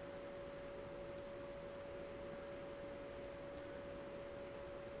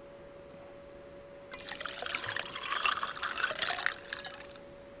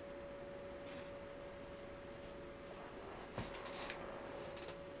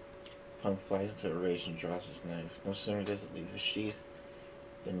 Punk flies into a rage and draws his knife. No sooner does it leave his sheath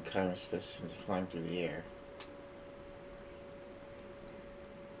than Kaim's fist sends it flying through the air.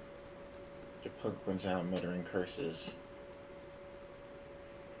 The punk runs out muttering curses.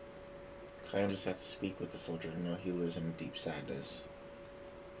 Kaim just had to speak with the soldier to know he lives in deep sadness.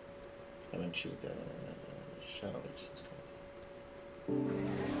 I went shoot that shadow.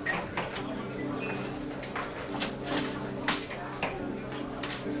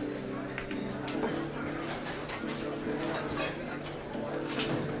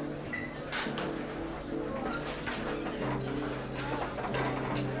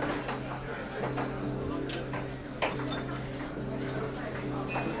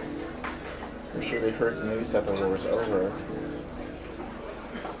 I'm sure they heard the news that the war was over.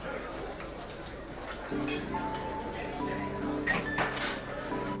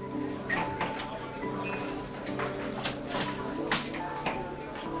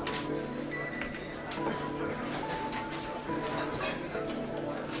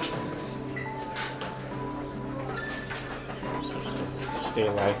 So to stay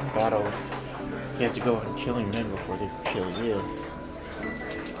alive in battle, you have to go out and killing men before they kill you.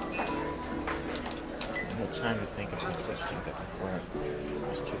 Time to think about such things at the front. I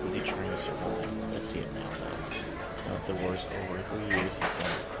was too busy trying to survive. I see it now, though. Now that the war's over, 3 years of sun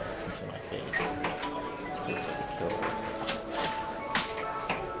cracked into my face. It feels like a killer.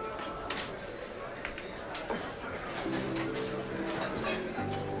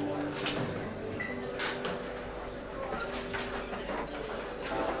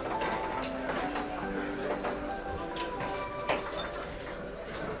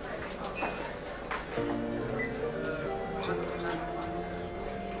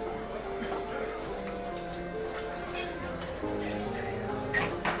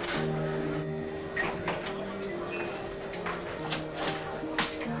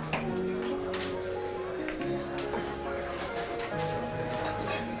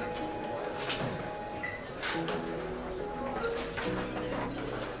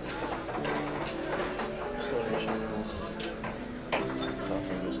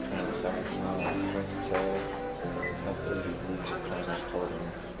 Sounding small, it's hard to tell. Hopefully he believes what Kaim has told him.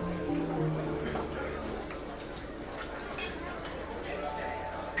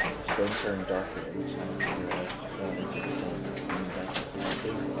 The stone turned darker every time it's red. Water gets sun that's coming back into the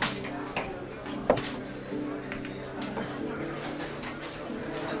city.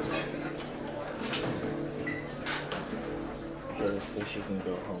 If you have a place you can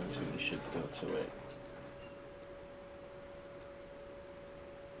go home to, you should go to it.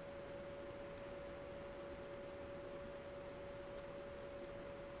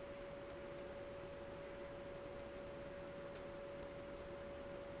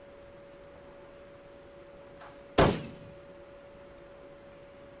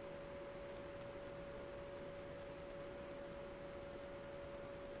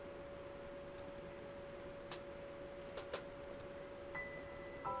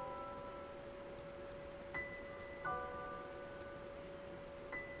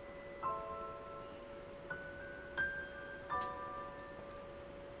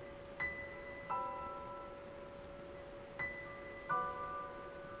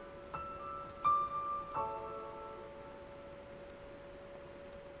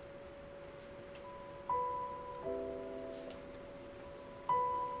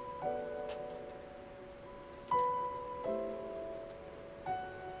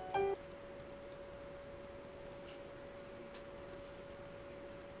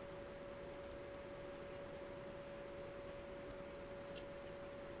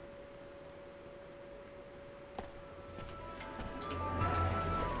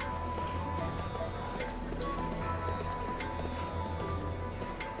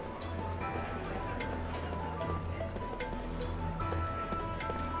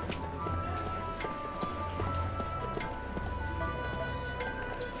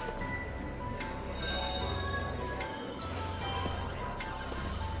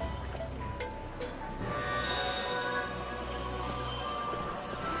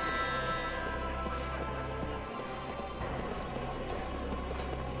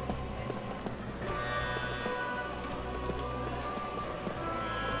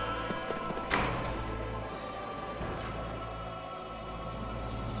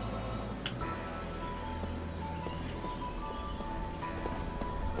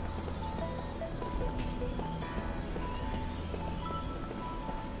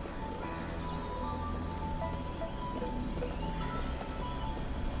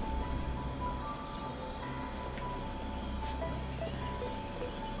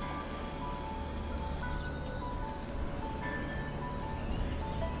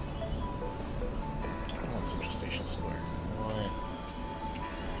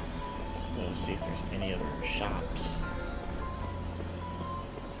 Let's see if there's any other shops.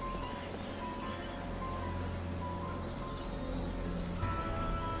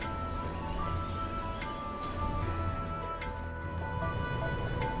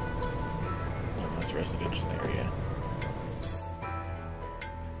 Oh, that's a residential area.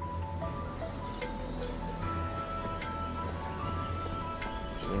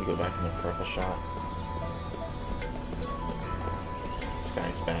 So we're gonna go back in the purple shop. See if this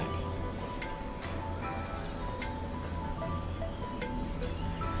guy's back.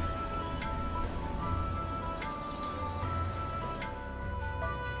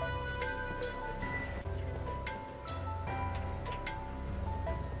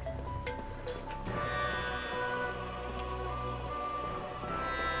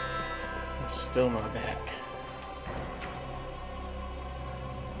 Still not back.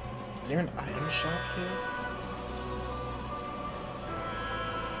 Is there an item shop here?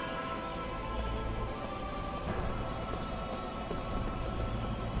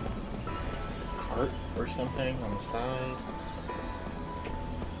 A cart or something on the side?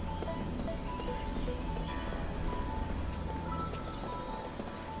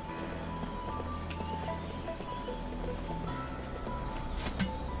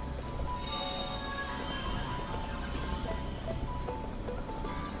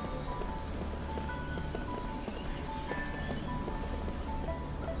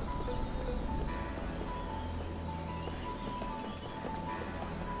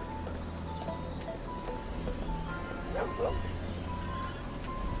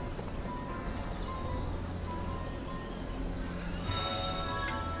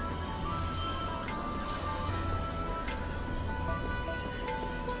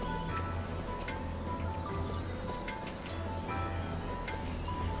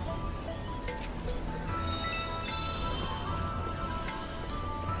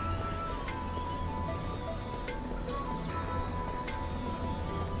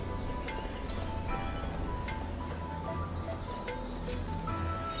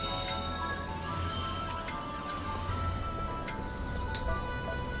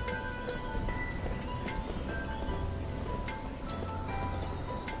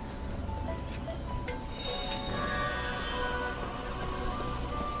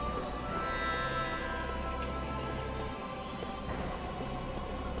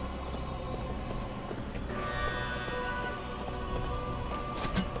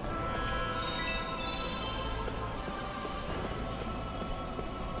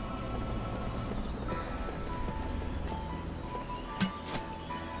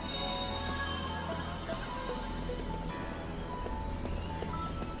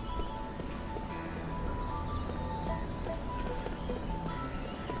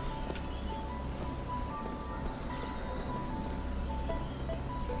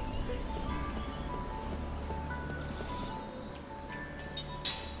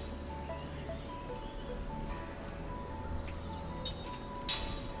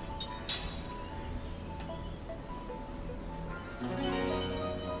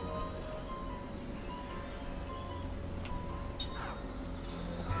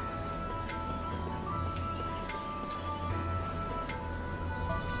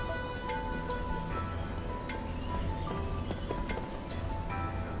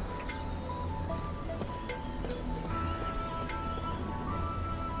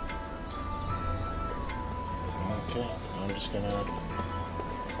 Okay, I'm just gonna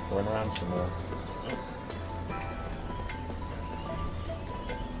run around some more. Oh.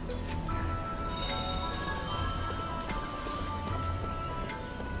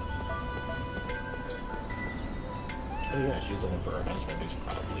 Oh yeah, she's looking for her husband who's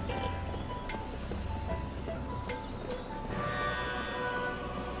probably dead.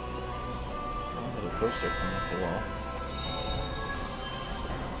 Oh, there's a poster coming up the wall.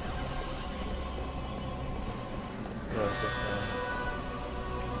 What's this?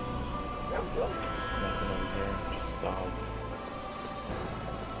 Nothing over here, just a dog.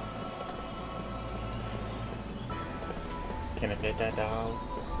 Can I pet that dog?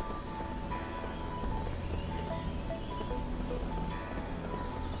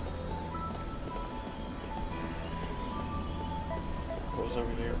 What was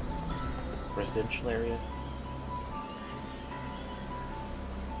over here? Residential area?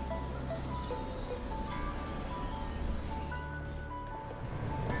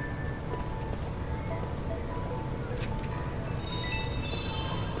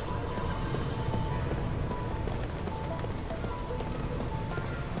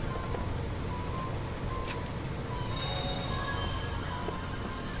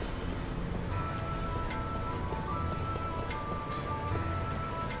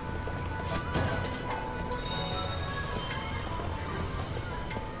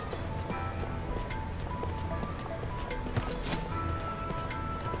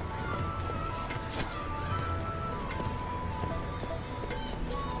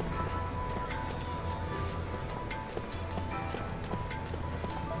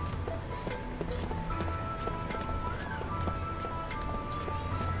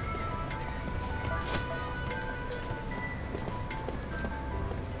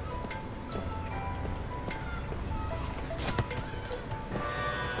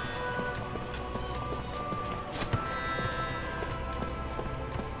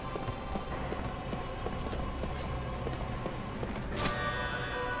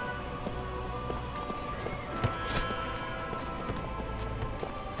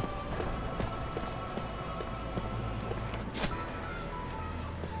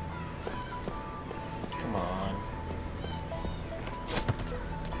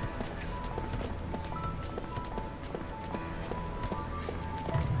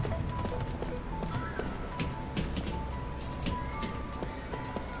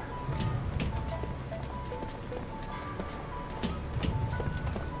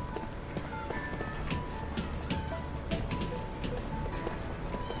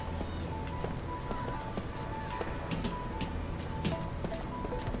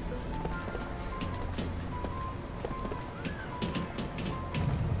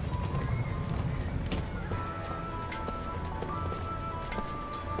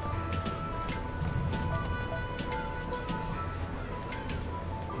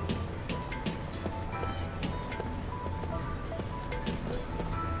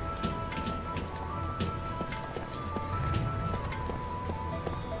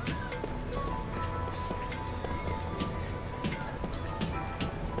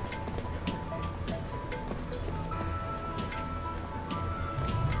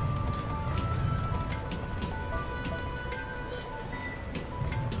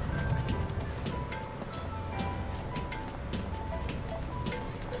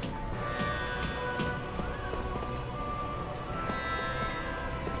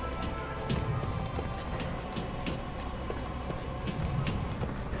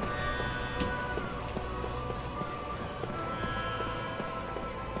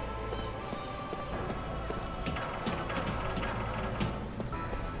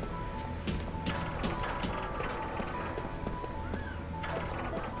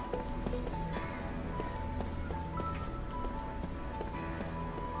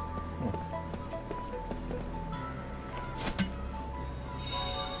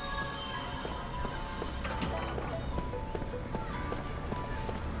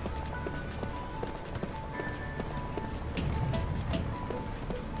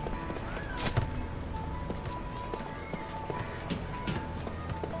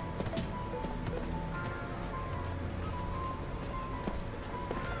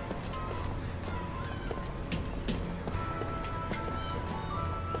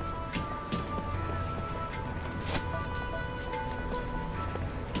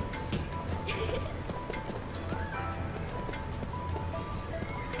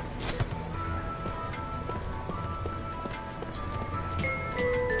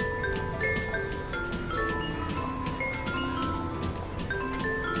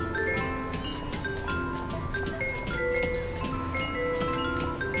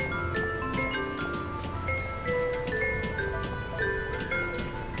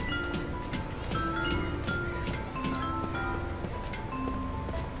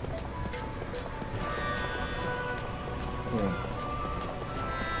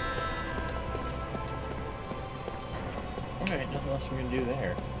 else we can do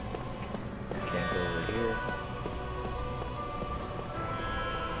there. Can't go over here.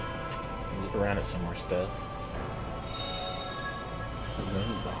 Look around at some more stuff.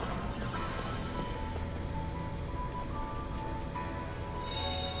 Moon bomb.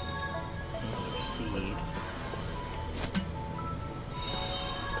 Another seed.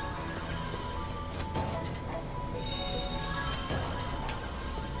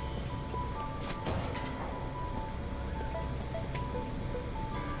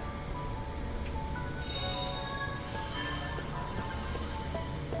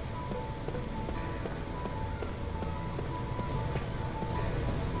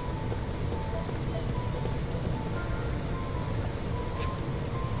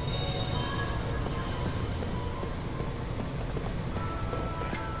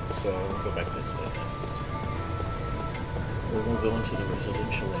 So we'll go back this way then. We're gonna go into the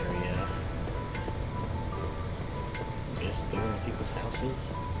residential area. I guess they're in people's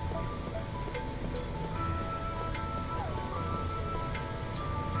houses.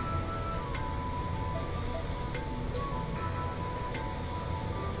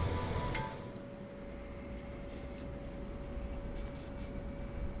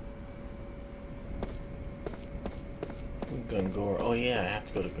 Gungora. Oh yeah, I have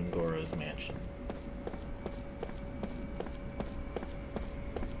to go to Gungora's mansion.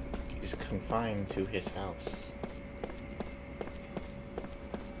 He's confined to his house.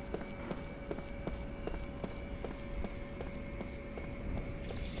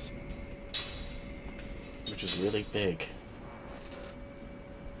 Which is really big.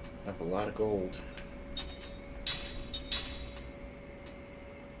 I have a lot of gold.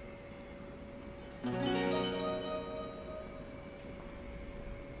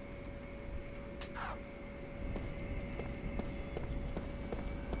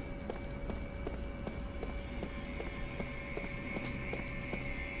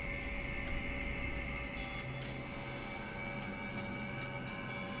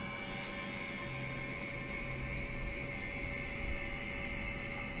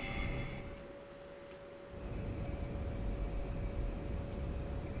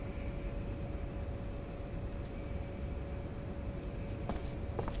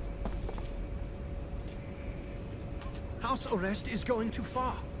 House arrest is going too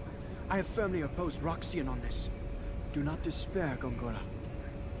far. I have firmly opposed Roxian on this. Do not despair, Gongora.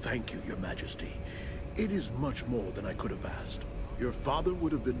 Thank you, Your Majesty. It is much more than I could have asked. Your father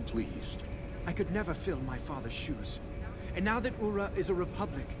would have been pleased. I could never fill my father's shoes. And now that Ura is a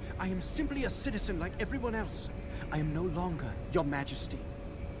republic, I am simply a citizen like everyone else. I am no longer Your Majesty.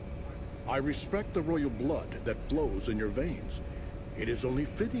 I respect the royal blood that flows in your veins. It is only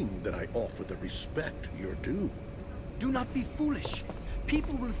fitting that I offer the respect you're due. Do not be foolish.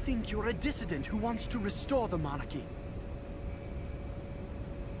 People will think you're a dissident who wants to restore the monarchy.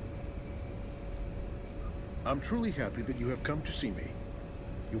 I'm truly happy that you have come to see me.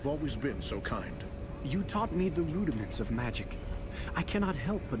 You've always been so kind. You taught me the rudiments of magic. I cannot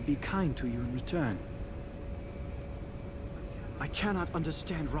help but be kind to you in return. I cannot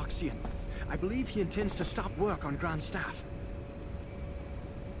understand Roxian. I believe he intends to stop work on Grand Staff.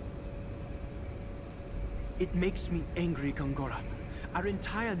 It makes me angry, Gongora. Our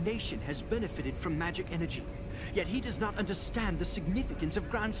entire nation has benefited from magic energy, yet he does not understand the significance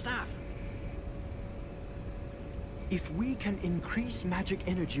of Grand Staff. If we can increase magic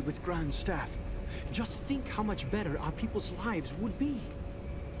energy with Grand Staff, just think how much better our people's lives would be.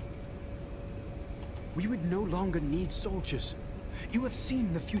 We would no longer need soldiers. You have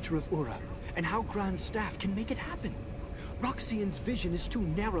seen the future of Ura, and how Grand Staff can make it happen. Roxian's vision is too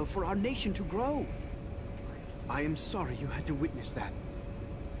narrow for our nation to grow. I am sorry you had to witness that.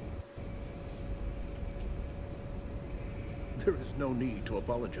 There is no need to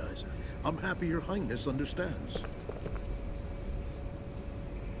apologize. I'm happy Your Highness understands.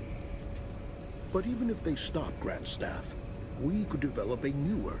 But even if they stop Grand Staff, we could develop a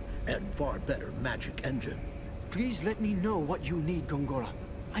newer and far better magic engine. Please let me know what you need, Gongora.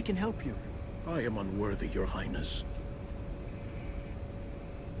 I can help you. I am unworthy, Your Highness.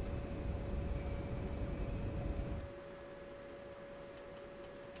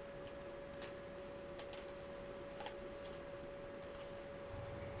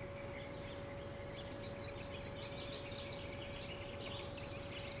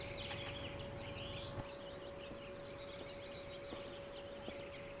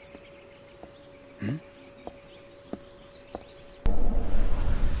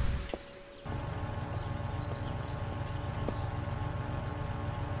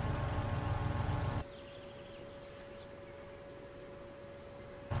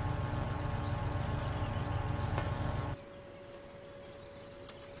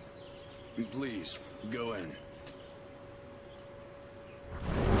 Please, go in.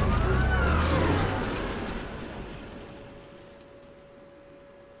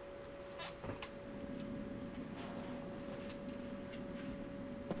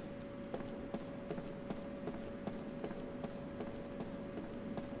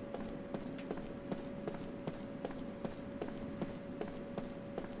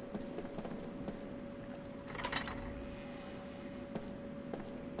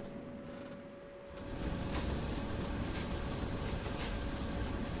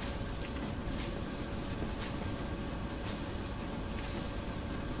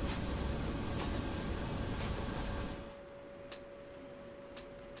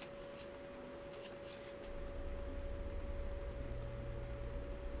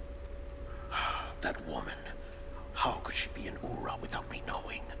 That woman. How could she be in Ura without me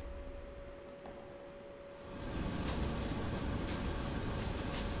knowing?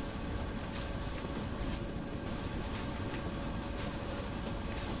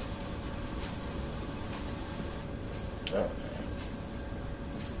 Oh.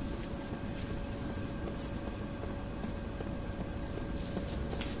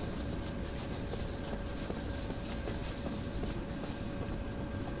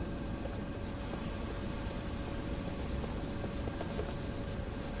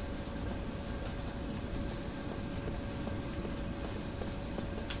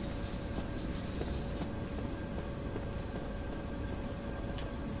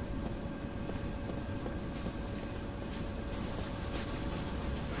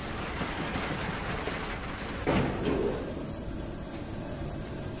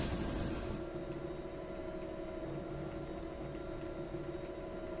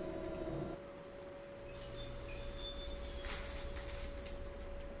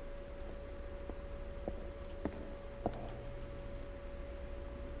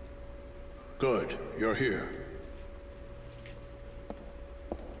 Good, you're here.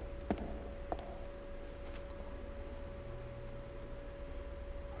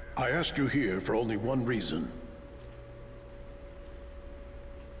 I asked you here for only one reason.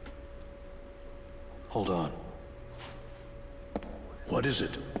 Hold on. What is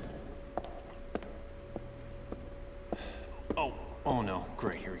it? Oh no,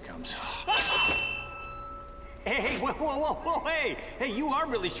 great, here he comes. Hey, whoa, hey, you are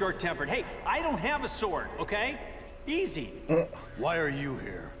really short-tempered. Hey, I don't have a sword, okay? Easy. Why are you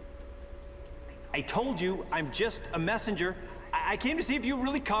here? I told you I'm just a messenger. I came to see if you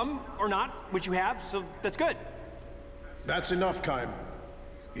really come or not, which you have, so that's good. That's enough, Kaim.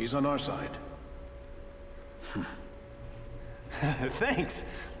 He's on our side. Thanks.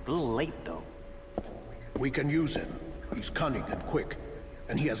 A little late, though. We can use him. He's cunning and quick,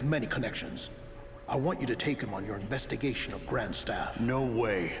 and he has many connections. I want you to take him on your investigation of Grand Staff. No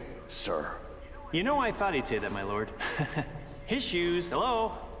way, sir. You know, I thought he'd say that, my lord. His shoes,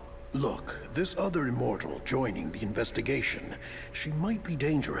 hello? Look, this other immortal joining the investigation, she might be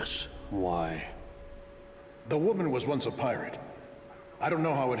dangerous. Why? The woman was once a pirate. I don't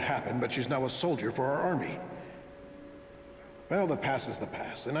know how it happened, but she's now a soldier for our army. Well, the past is the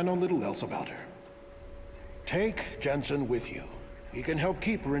past, and I know little else about her. Take Jensen with you. He can help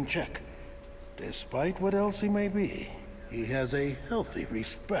keep her in check. Despite what else he may be, he has a healthy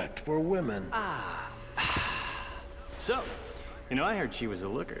respect for women. So, you know, I heard she was a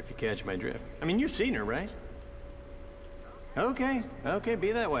looker, if you catch my drift. I mean, you've seen her, right? Okay,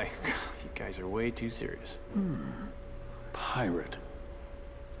 be that way. You guys are way too serious. Pirate.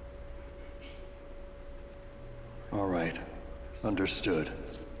 All right. Understood.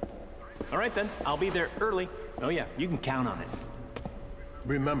 All right, then. I'll be there early. Oh, yeah, you can count on it.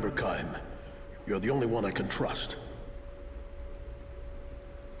 Remember, Kaim, you're the only one I can trust.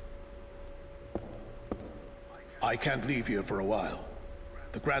 I can't leave here for a while.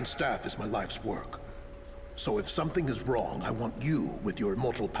 The Grand Staff is my life's work. So if something is wrong, I want you, with your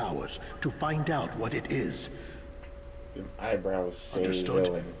immortal powers, to find out what it is. The eyebrows say Understood.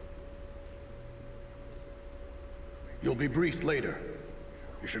 villain. You'll be briefed later.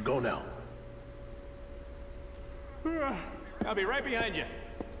 You should go now. I'll be right behind you.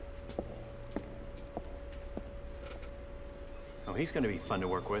 Oh, he's gonna be fun to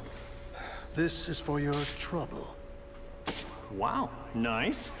work with. This is for your trouble. Wow,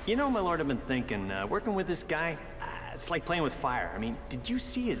 nice. You know, my lord, I've been thinking, working with this guy, it's like playing with fire. I mean, did you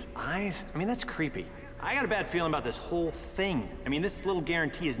see his eyes? I mean, that's creepy. I got a bad feeling about this whole thing. I mean, this little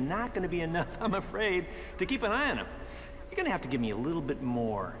guarantee is not gonna be enough, I'm afraid, to keep an eye on him. You're gonna have to give me a little bit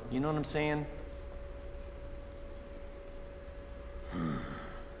more. You know what I'm saying?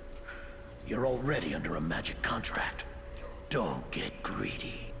 You're already under a magic contract. Don't get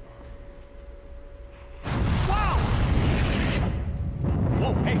greedy.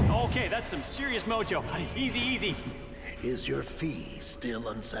 Whoa, hey, okay, that's some serious mojo, buddy. Easy, easy. Is your fee still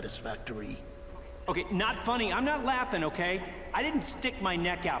unsatisfactory? Okay, not funny. I'm not laughing, okay? I didn't stick my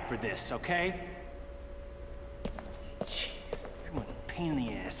neck out for this, okay? Jeez, everyone's a pain in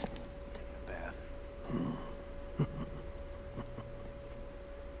the ass. Taking a bath.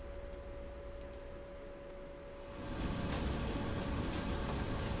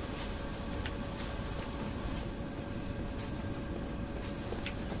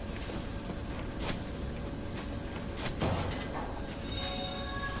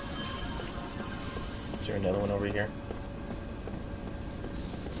 Is there another one over here?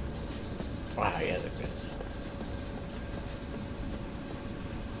 Wow, yeah, there is.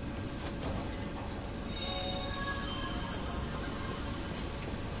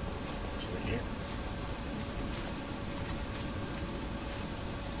 Over here.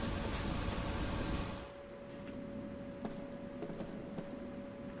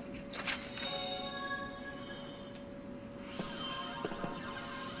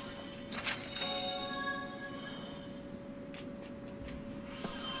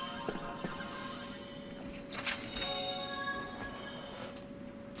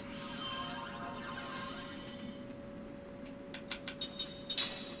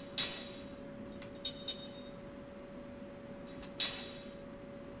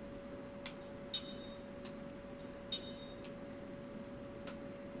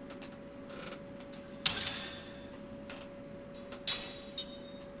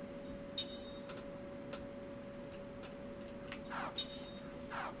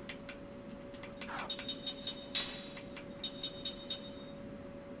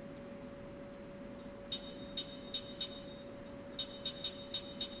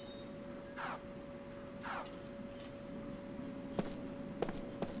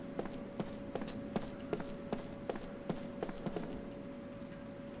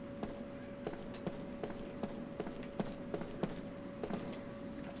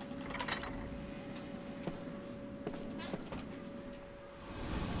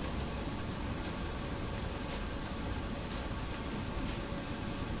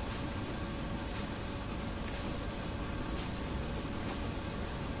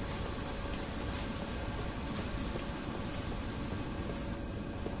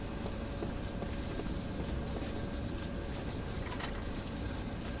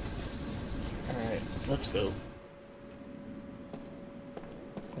 Let's go.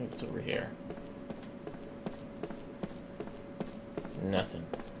 What's over here? Nothing.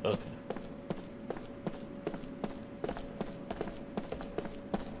 Okay.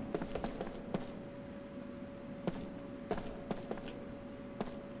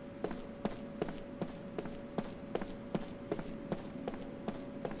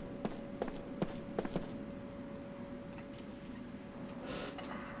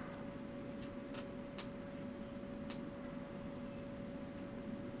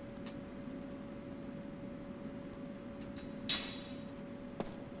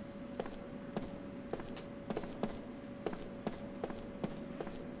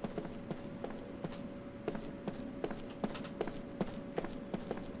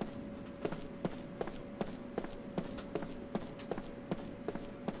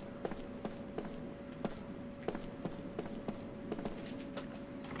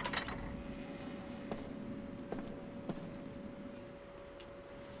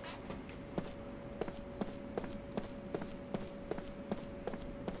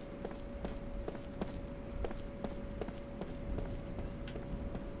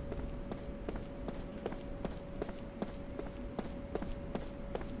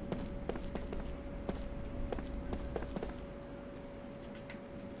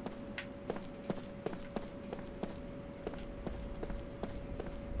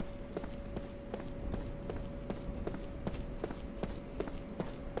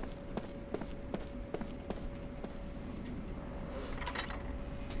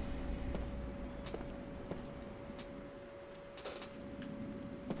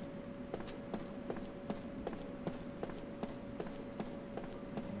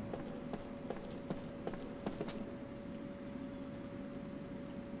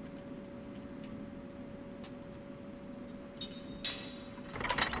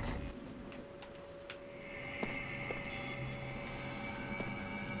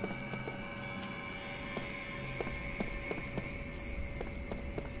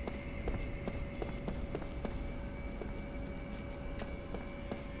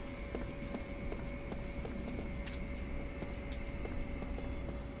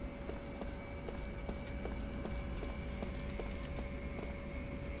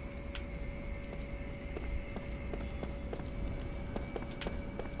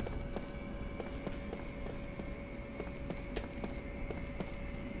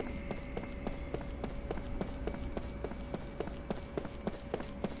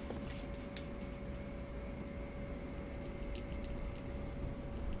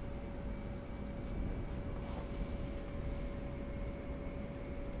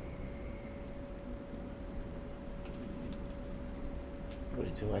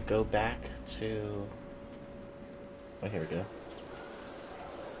 do I go back to... Oh, here we go.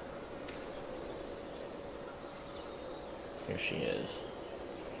 Here she is.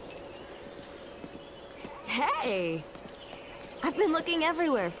 Hey! I've been looking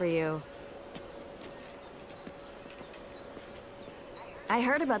everywhere for you. I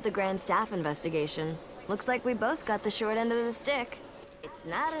heard about the Grand Staff investigation. Looks like we both got the short end of the stick. It's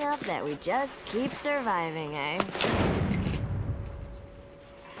not enough that we just keep surviving, eh?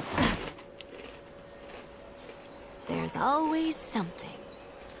 There's always something.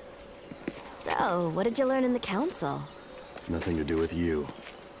 So, what did you learn in the council? Nothing to do with you.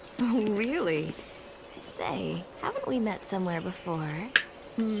 Oh, really? Say, haven't we met somewhere before?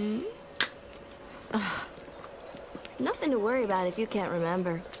 Hmm? Ugh. Nothing to worry about if you can't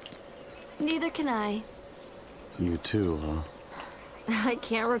remember. Neither can I. You too, huh? I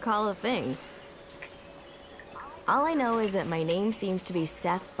can't recall a thing. All I know is that my name seems to be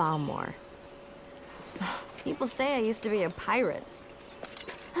Seth Balmore. People say I used to be a pirate.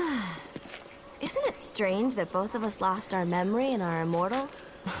 Isn't it strange that both of us lost our memory and are immortal?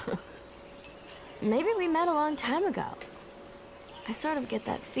 Maybe we met a long time ago. I sort of get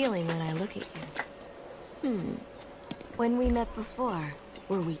that feeling when I look at you. When we met before,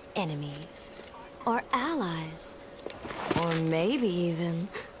 were we enemies? Or allies? Or maybe even...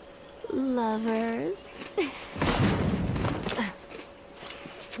 lovers?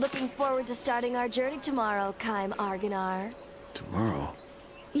 Looking forward to starting our journey tomorrow, Kaim Argonar. Tomorrow?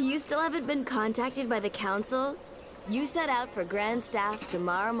 You still haven't been contacted by the council? You set out for Grand Staff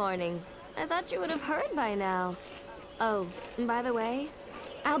tomorrow morning. I thought you would have heard by now. Oh, and by the way,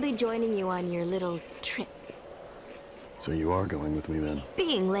 I'll be joining you on your little trip. So you are going with me then?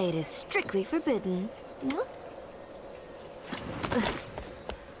 Being late is strictly forbidden. Mwah.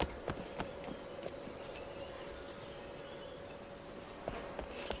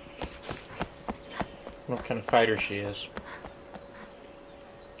 What kind of fighter she is.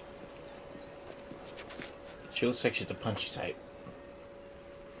 She looks like she's the punchy type.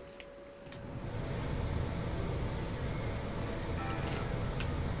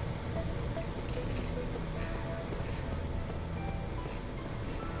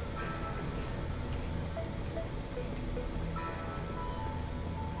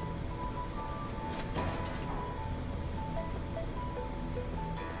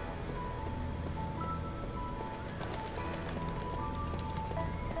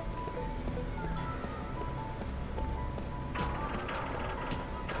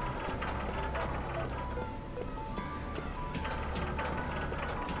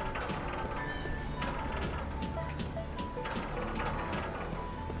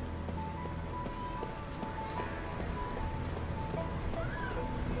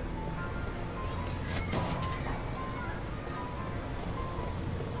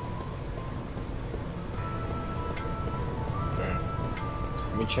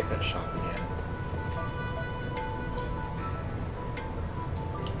 Let me check that shop again.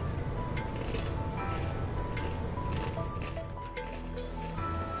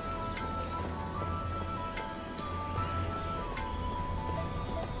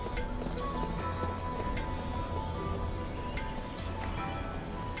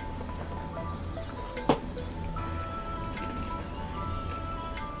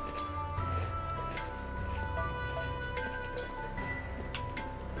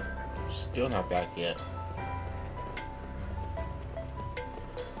 Still not back yet.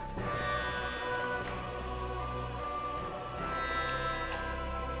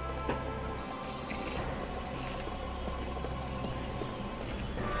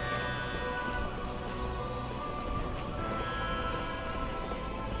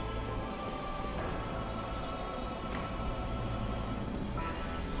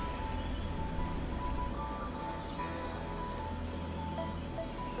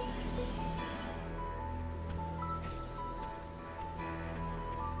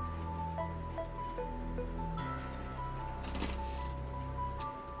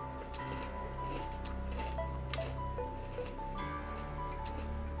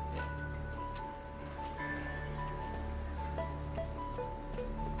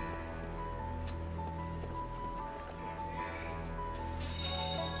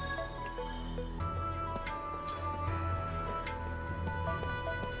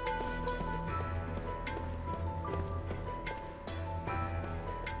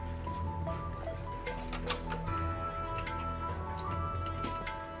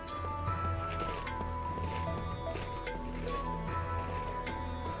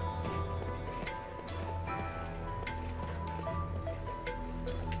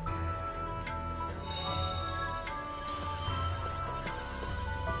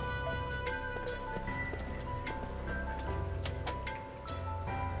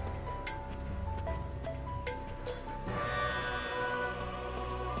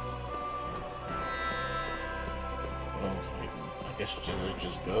 guess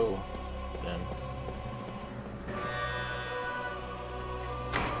just go then.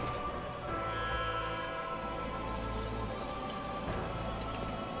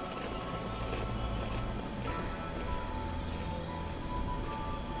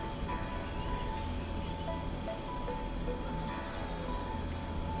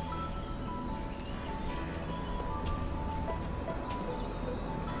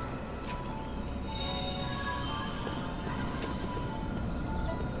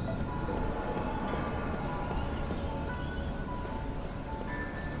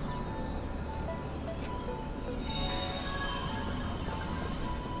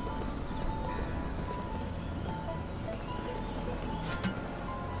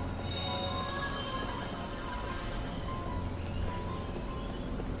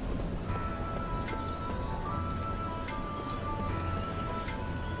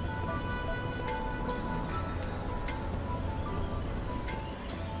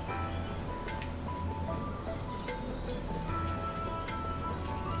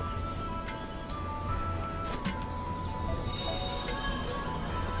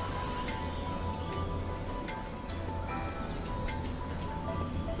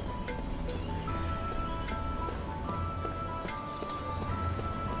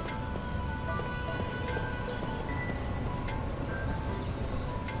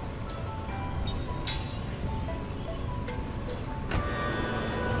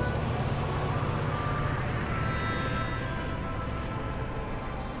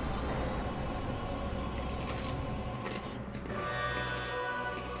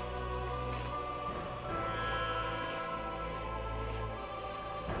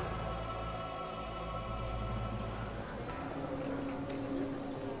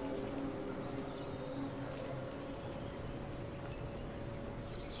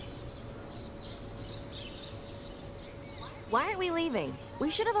 Why aren't we leaving? We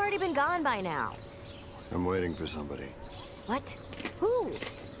should have already been gone by now. I'm waiting for somebody. What? Who?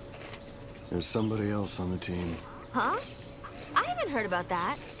 There's somebody else on the team. Huh? I haven't heard about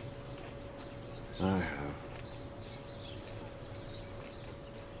that. I have.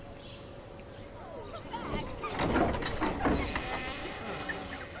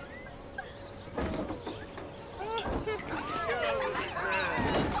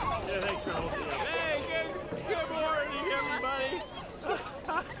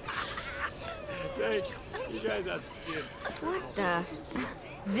 What the?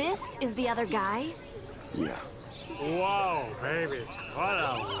 This is the other guy? Yeah. Whoa, baby. What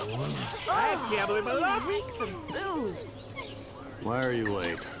a woman. I can't believe my luck. Reeks of booze. Why are you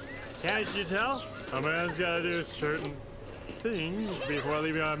late? Can't you tell? A man's got to do certain things before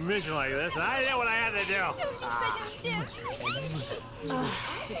leaving on a mission like this. And I knew what I had to do.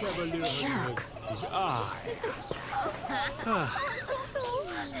 Jerk.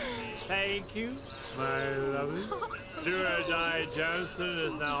 Thank you, my lovely. Do or die Johnson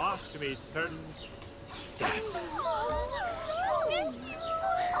is now off to meet certain death. Miss you.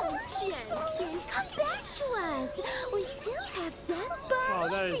 Oh, Jensen, come back to us. We still have that bar Oh,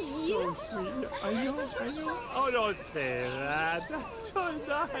 that is for so you. sweet. I know. Oh, don't say that. That's so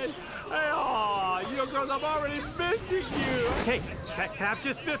nice. Oh, you girls, I'm already missing you. Hey, can I have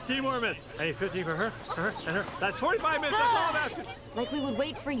just 15 more minutes? I need 15 for her, and her. That's 45 minutes. That's all I'm asking. Like we would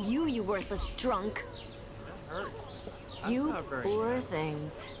wait for you, you worthless drunk. That hurt. You poor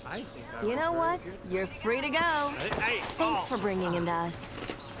things. I think You know what? You're free to go. Thanks for bringing him to us.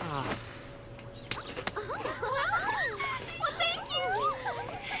 Well, thank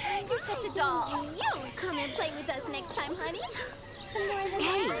you. You're such a doll. You'll come and play with us next time, honey.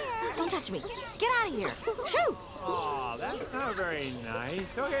 Hey, don't touch me. Get out of here. Shoo! Oh, that's not very nice.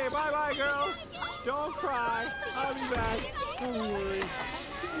 Okay, bye-bye, girls. Don't cry. I'll be back. Don't worry.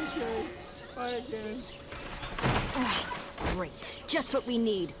 Okay. Bye again. Great. Just what we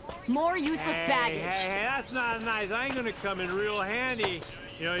need. More useless baggage. Hey, that's not nice. I ain't gonna come in real handy.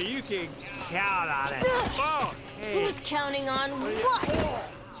 You know, you can count on it. Whoa! Hey. Who's counting on what?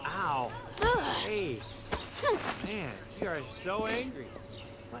 Ow. Hey. Man, you are so angry.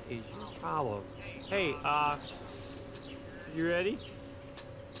 What is your problem? Hey, you ready?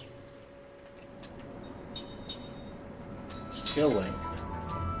 Skill link.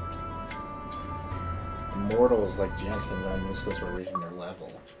 Immortals like Jansen learn new skills while raising their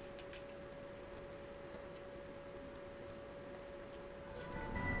level.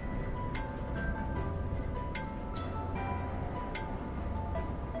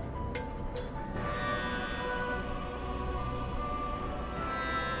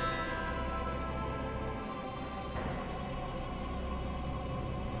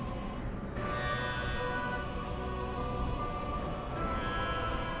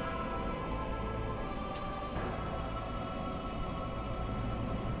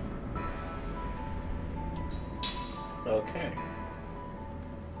 Okay.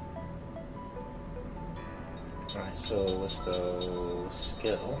 Alright, so let's go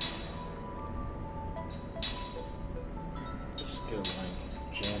skill. Skill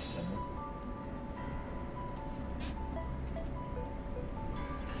like Jansen.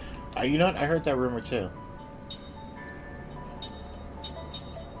 You know what? I heard that rumor too.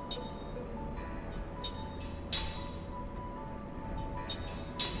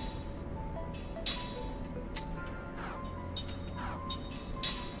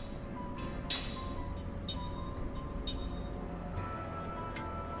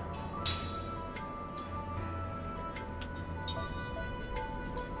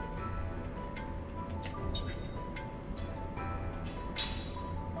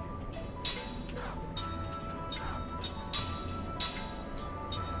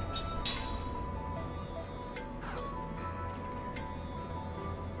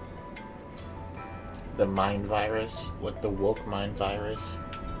 The mind virus, what the woke mind virus.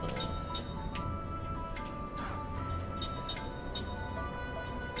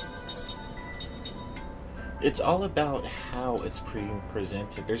 It's all about how it's being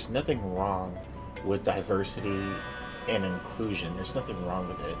presented. There's nothing wrong with diversity and inclusion. There's nothing wrong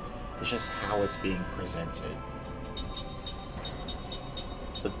with it. It's just how it's being presented.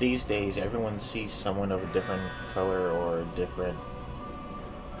 But these days, everyone sees someone of a different color or a different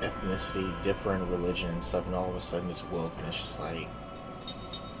ethnicity, different religion and stuff, and all of a sudden it's woke, and it's just like,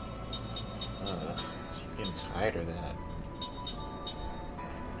 I'm getting tired of that.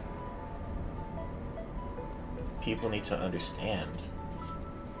 People need to understand.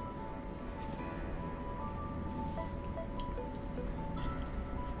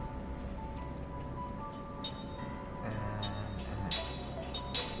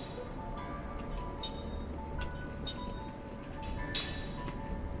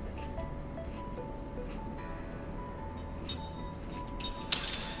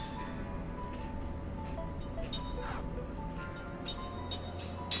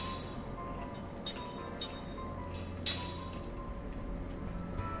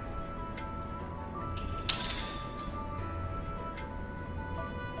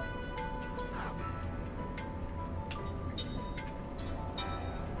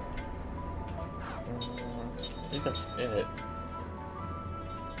 I think that's it.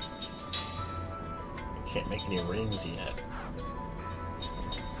 I can't make any rings yet.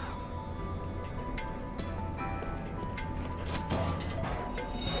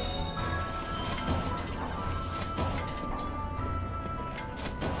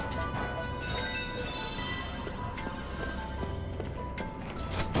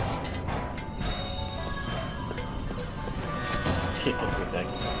 Just kick everything.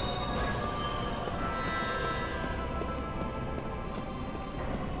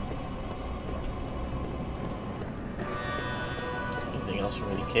 Else for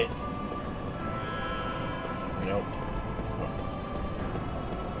me to kick? Nope.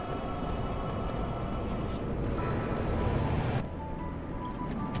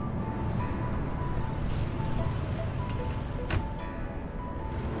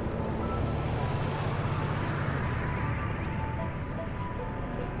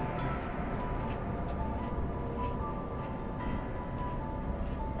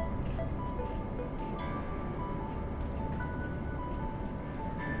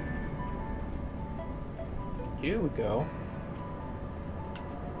 Here we go.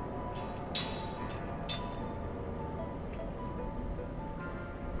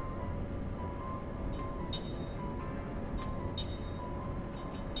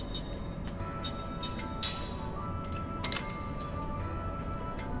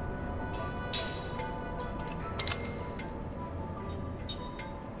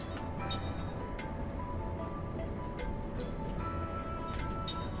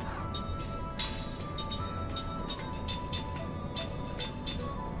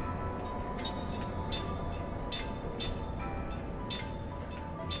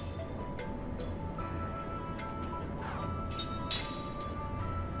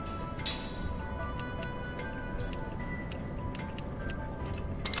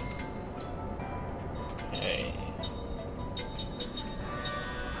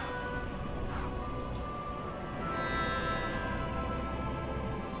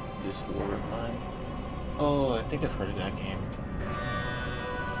 This War of Mine. Oh, I think I've heard of that game.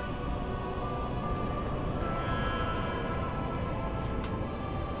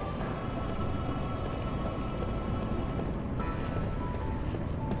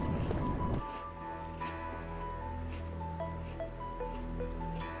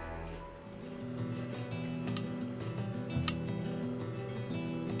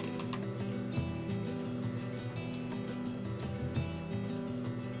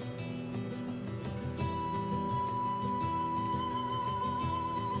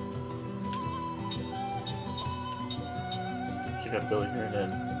 can't go here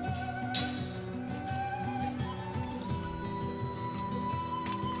then.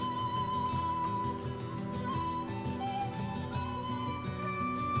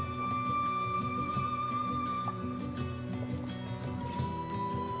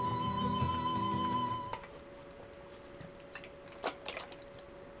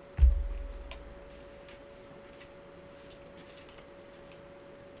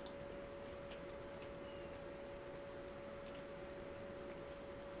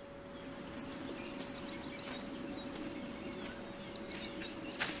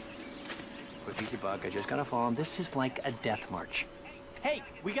 Easy, Bug. I just gotta follow him. This is like a death march. Hey,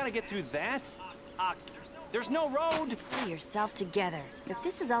 we gotta get through that? There's no road! Pull yourself together. If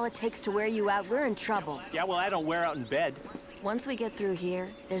this is all it takes to wear you out, we're in trouble. Yeah, well, I don't wear out in bed. Once we get through here,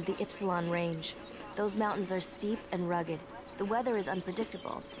 there's the Ypsilon Range. Those mountains are steep and rugged. The weather is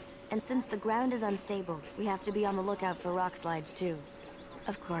unpredictable. And since the ground is unstable, we have to be on the lookout for rock slides, too.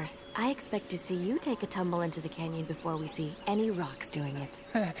 Of course, I expect to see you take a tumble into the canyon before we see any rocks doing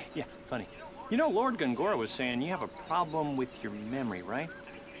it. Yeah, funny. You know, Lord Gongora was saying you have a problem with your memory, right?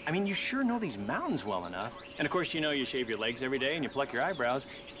 I mean, you sure know these mountains well enough. And of course, you know you shave your legs every day and you pluck your eyebrows.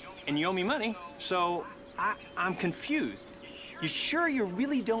 And you owe me money, so I'm confused. You sure you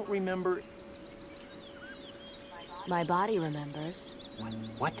really don't remember? My body remembers.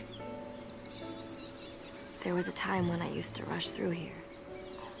 What? There was a time when I used to rush through here.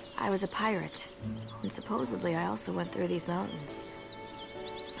 I was a pirate, and supposedly I also went through these mountains.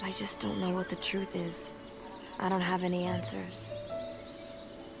 But I just don't know what the truth is. I don't have any answers.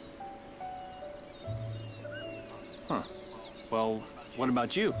 Huh. Well, what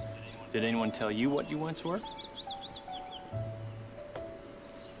about you? Did anyone tell you what you once were?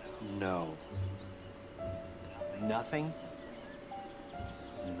 No. Nothing?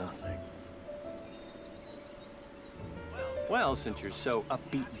 Nothing. Well, since you're so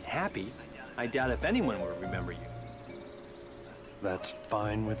upbeat and happy, I doubt if anyone will remember you. That's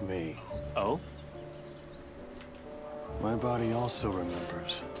fine with me. Oh? My body also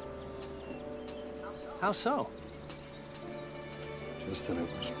remembers. How so? Just that it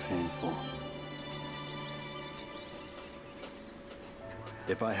was painful.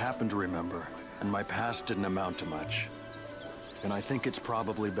 If I happen to remember, and my past didn't amount to much, then I think it's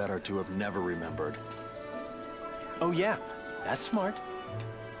probably better to have never remembered. Oh yeah, that's smart.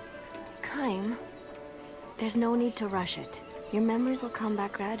 Kaim, there's no need to rush it. Your memories will come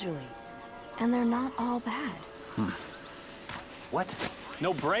back gradually. And they're not all bad. What?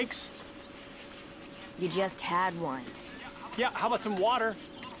 No breaks? You just had one. Yeah, how about some water?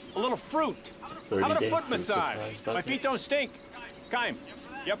 A little fruit? How about a foot massage? My feet don't stink. Kaim,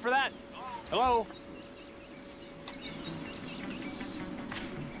 you up for that? Hello?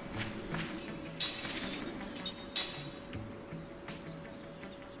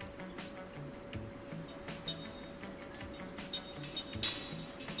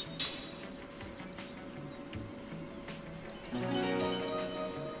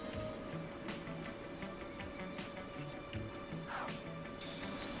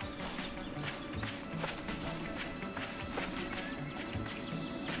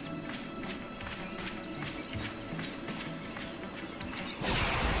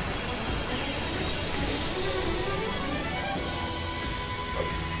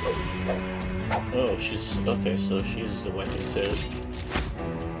 Oh, she's okay, so she uses the weapon too.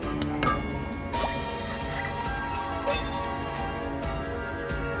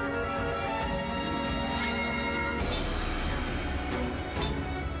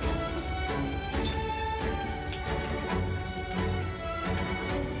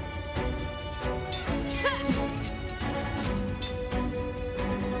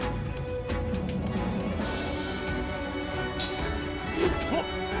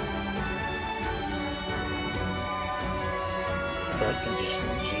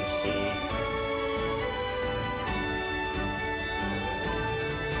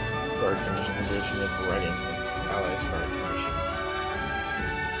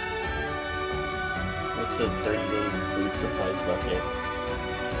 What's a 30-day food supplies bucket?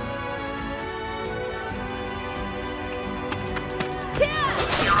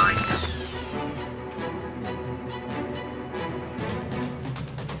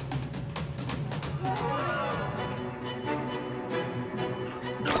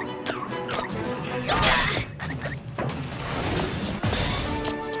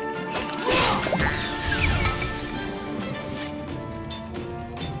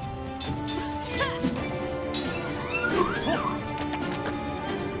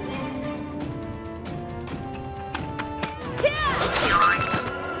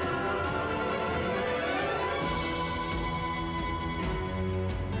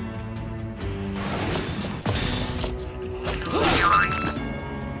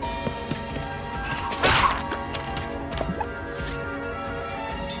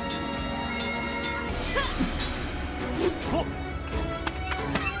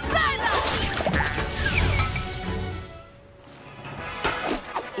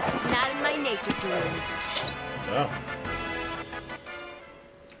 victories. Oh.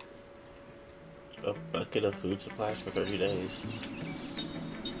 A bucket of food supplies for 30 days.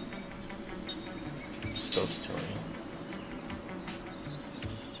 Suppository.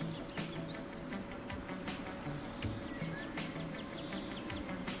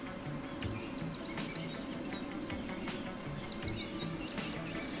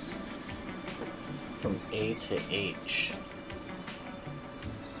 From A to H.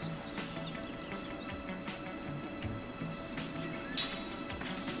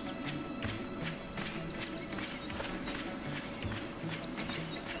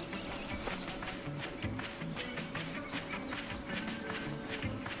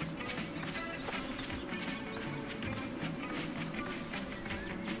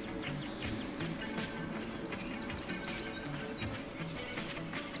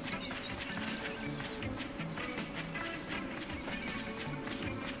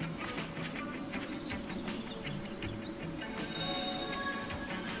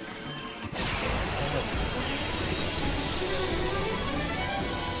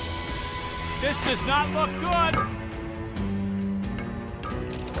 This does not look good!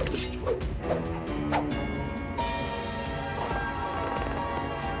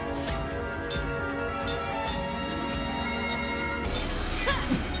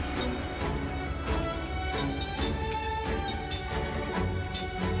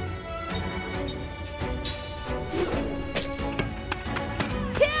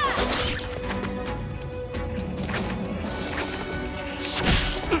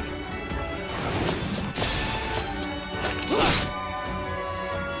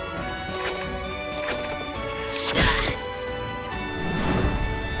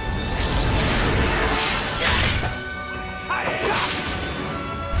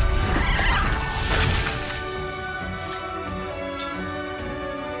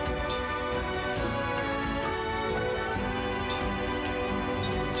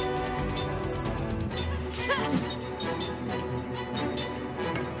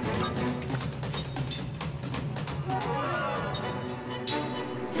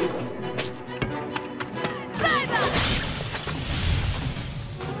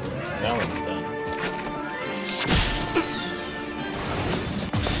 That one's done.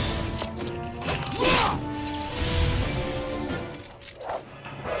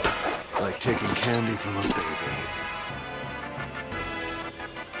 Like taking candy from a baby.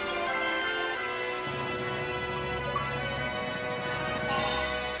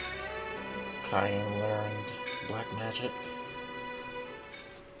 Kaim learned black magic.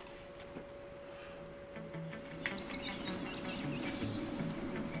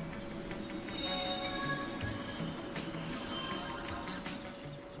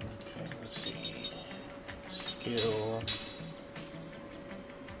 Okay, let's see. Skill.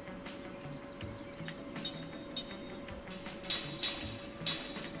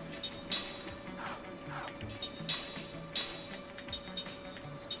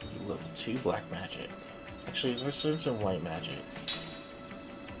 Level 2 black magic. Actually, let's learn some white magic.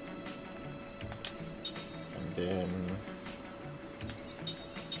 And then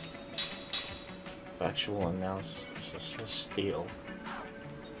factual analysis, just steel.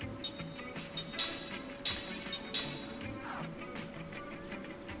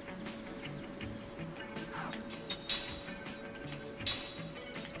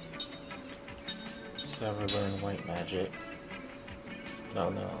 So I've learned white magic.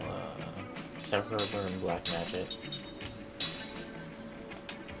 No, Sever learn black magic.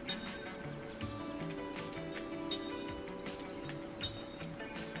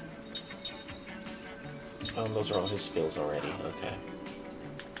 Oh, and those are all his skills already, okay.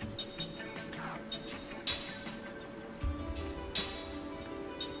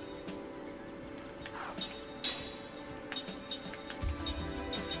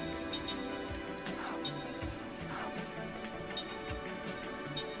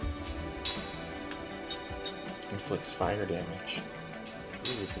 Inflicts fire damage.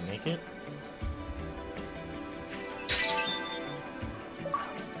 Ooh, we can make it.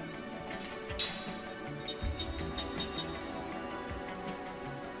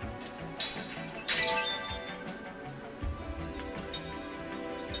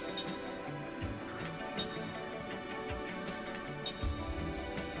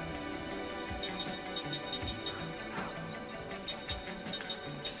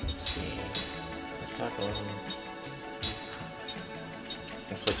 Let's see. Let's tackle him.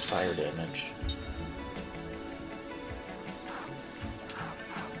 Inflicts fire damage.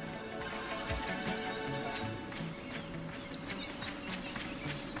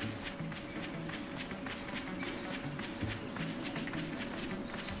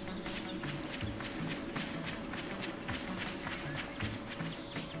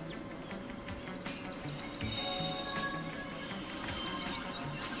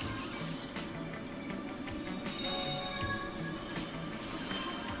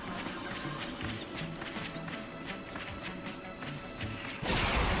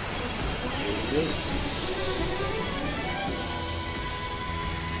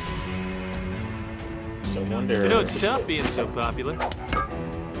 So I wonder. You know, it's tough being so popular. How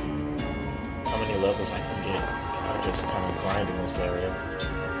many levels I can get if I just kind of grind in this area.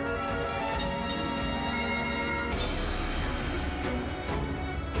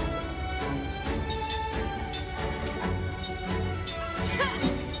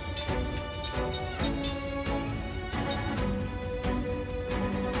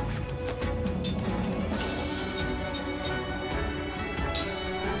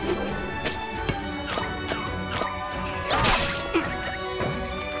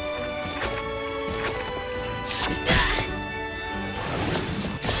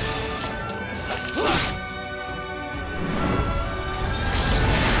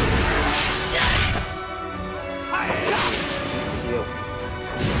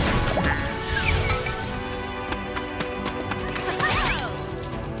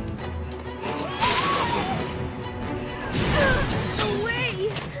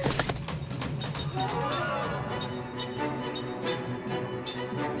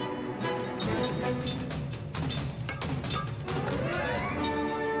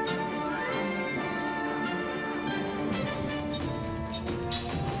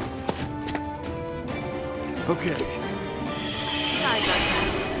 Okay. Sorry about that.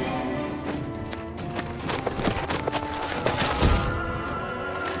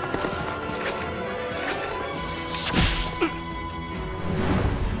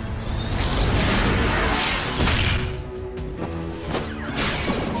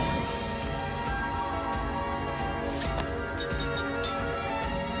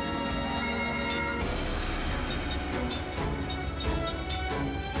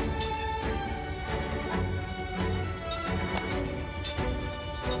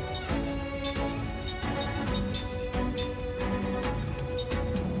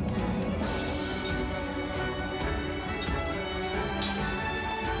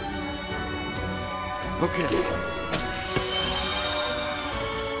 Okay.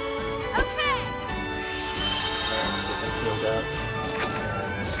 Let's get them healed up.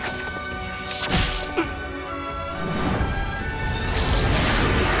 Let's see if we can stay.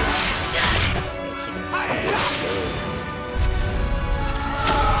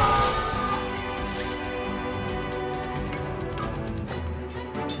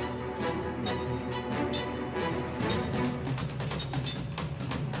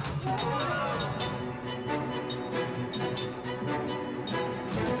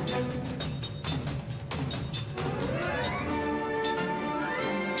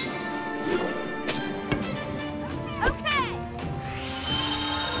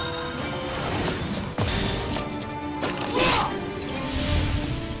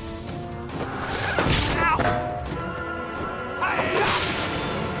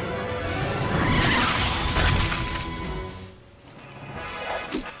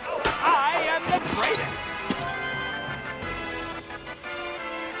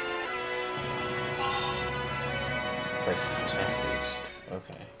 Crisis attack boost.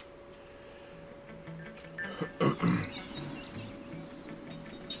 Okay.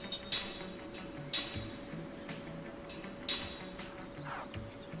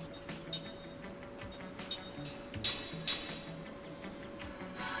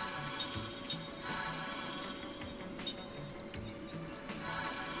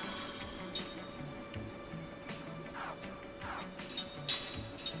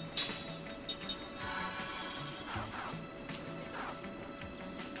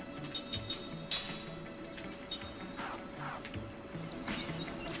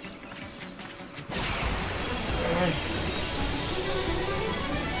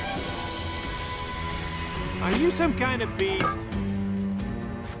 Are you some kind of beast?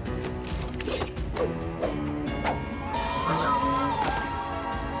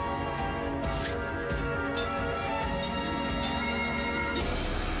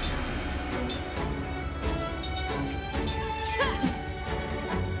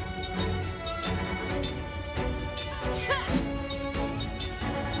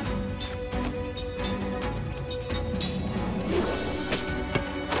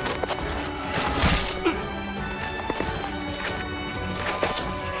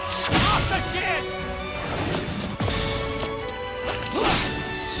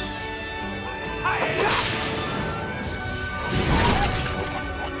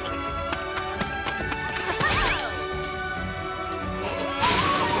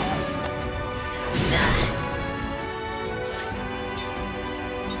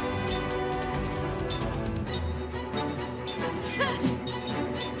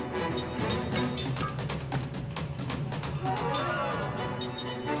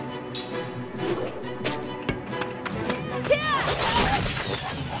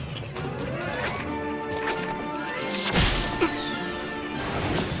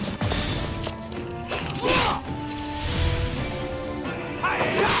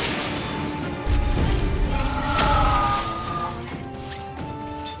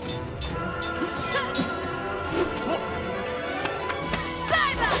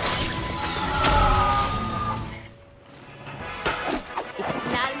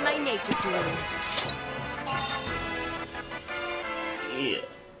 Yeah.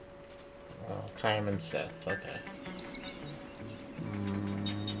 Kaim and Seth, okay.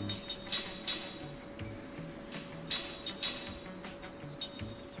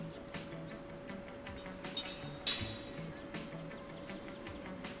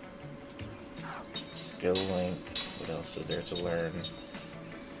 Skill link. What else is there to learn?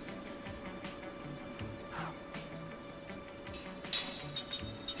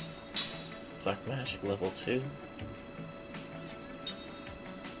 Black magic level 2.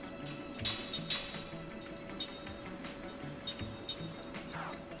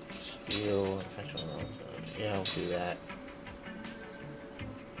 Steel, infection rounds. Yeah, I'll do that.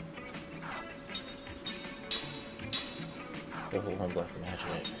 Level 1 black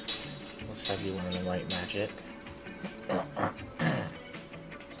magic. Let's have you learn white magic.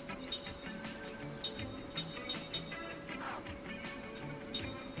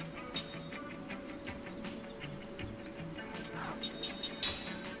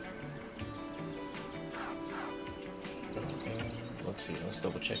 Let's see, let's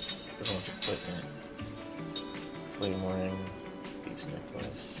double check everyone's equipment. Flame ring, Thief's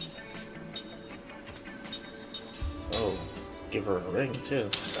necklace. Oh, give her a ring too.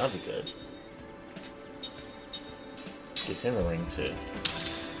 That'd be good. Give him a ring too.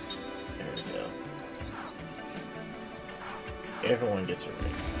 There we go. Everyone gets a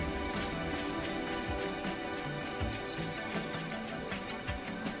ring.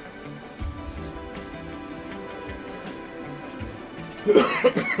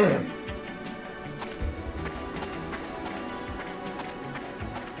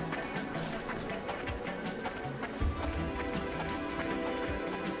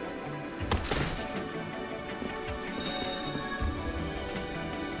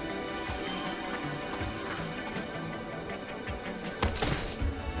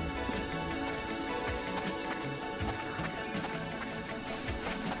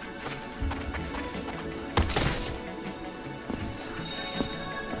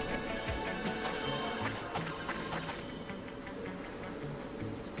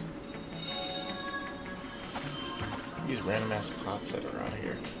 These random ass pots that are out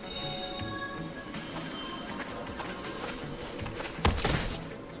here.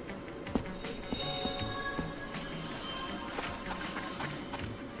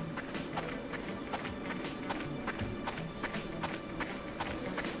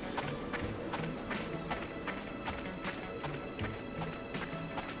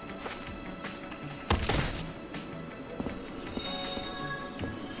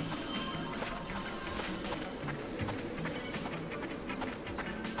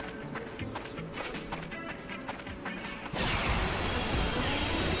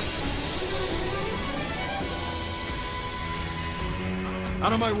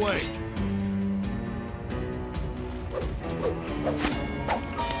 Out of my way!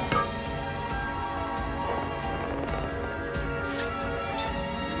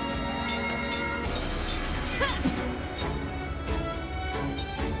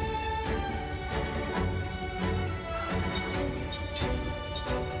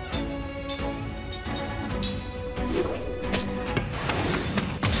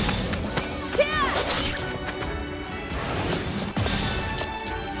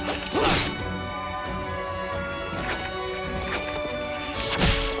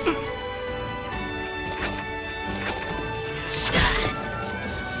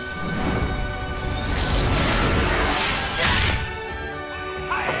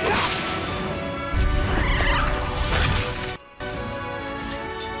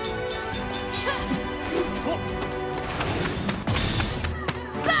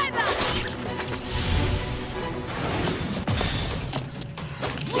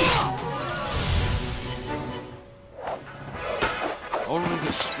 Only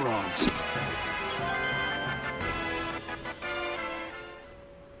the strong survive.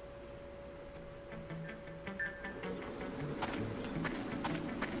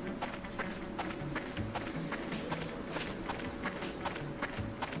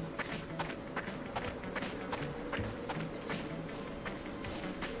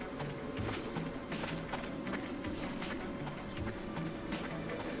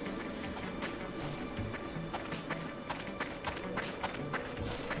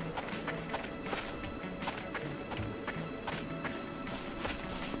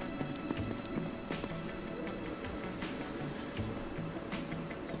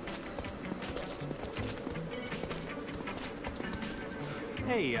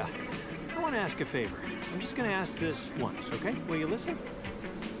 Hey, I want to ask a favor. I'm just going to ask this once, okay? Will you listen?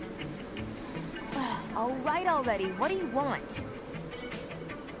 All right already. What do you want?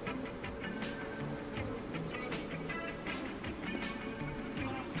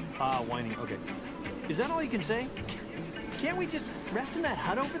 Whining, okay. Is that all you can say? Can't we just rest in that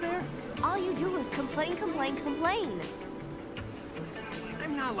hut over there? All you do is complain, complain, complain.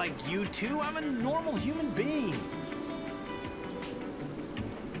 I'm not like you two. I'm a normal human being.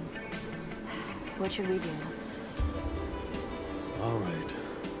 What should we do? All right.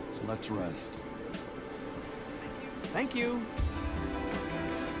 Let's rest. Thank you.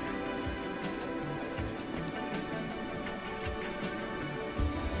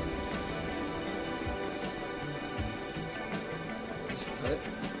 This hut.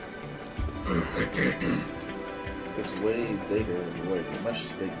 It's way bigger, way much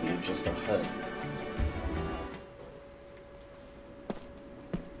as big to be just a hut.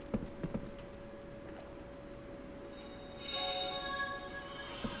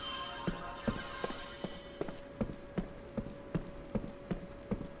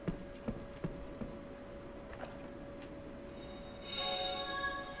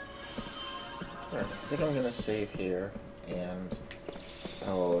 Alright, I think I'm gonna save here, and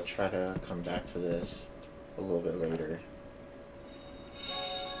I'll try to come back to this a little bit later.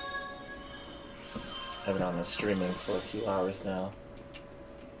 I've been on the streaming for a few hours now,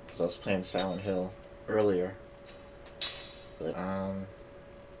 because I was playing Silent Hill earlier. But,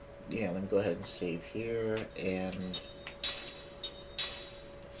 yeah, let me go ahead and save here, and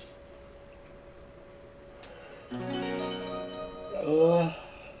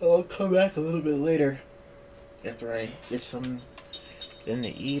I'll come back a little bit later after I get something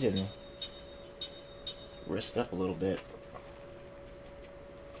to eat and rest up a little bit.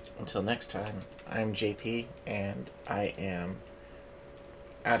 Until next time, I'm JP, and I am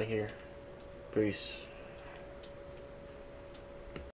out of here. Peace.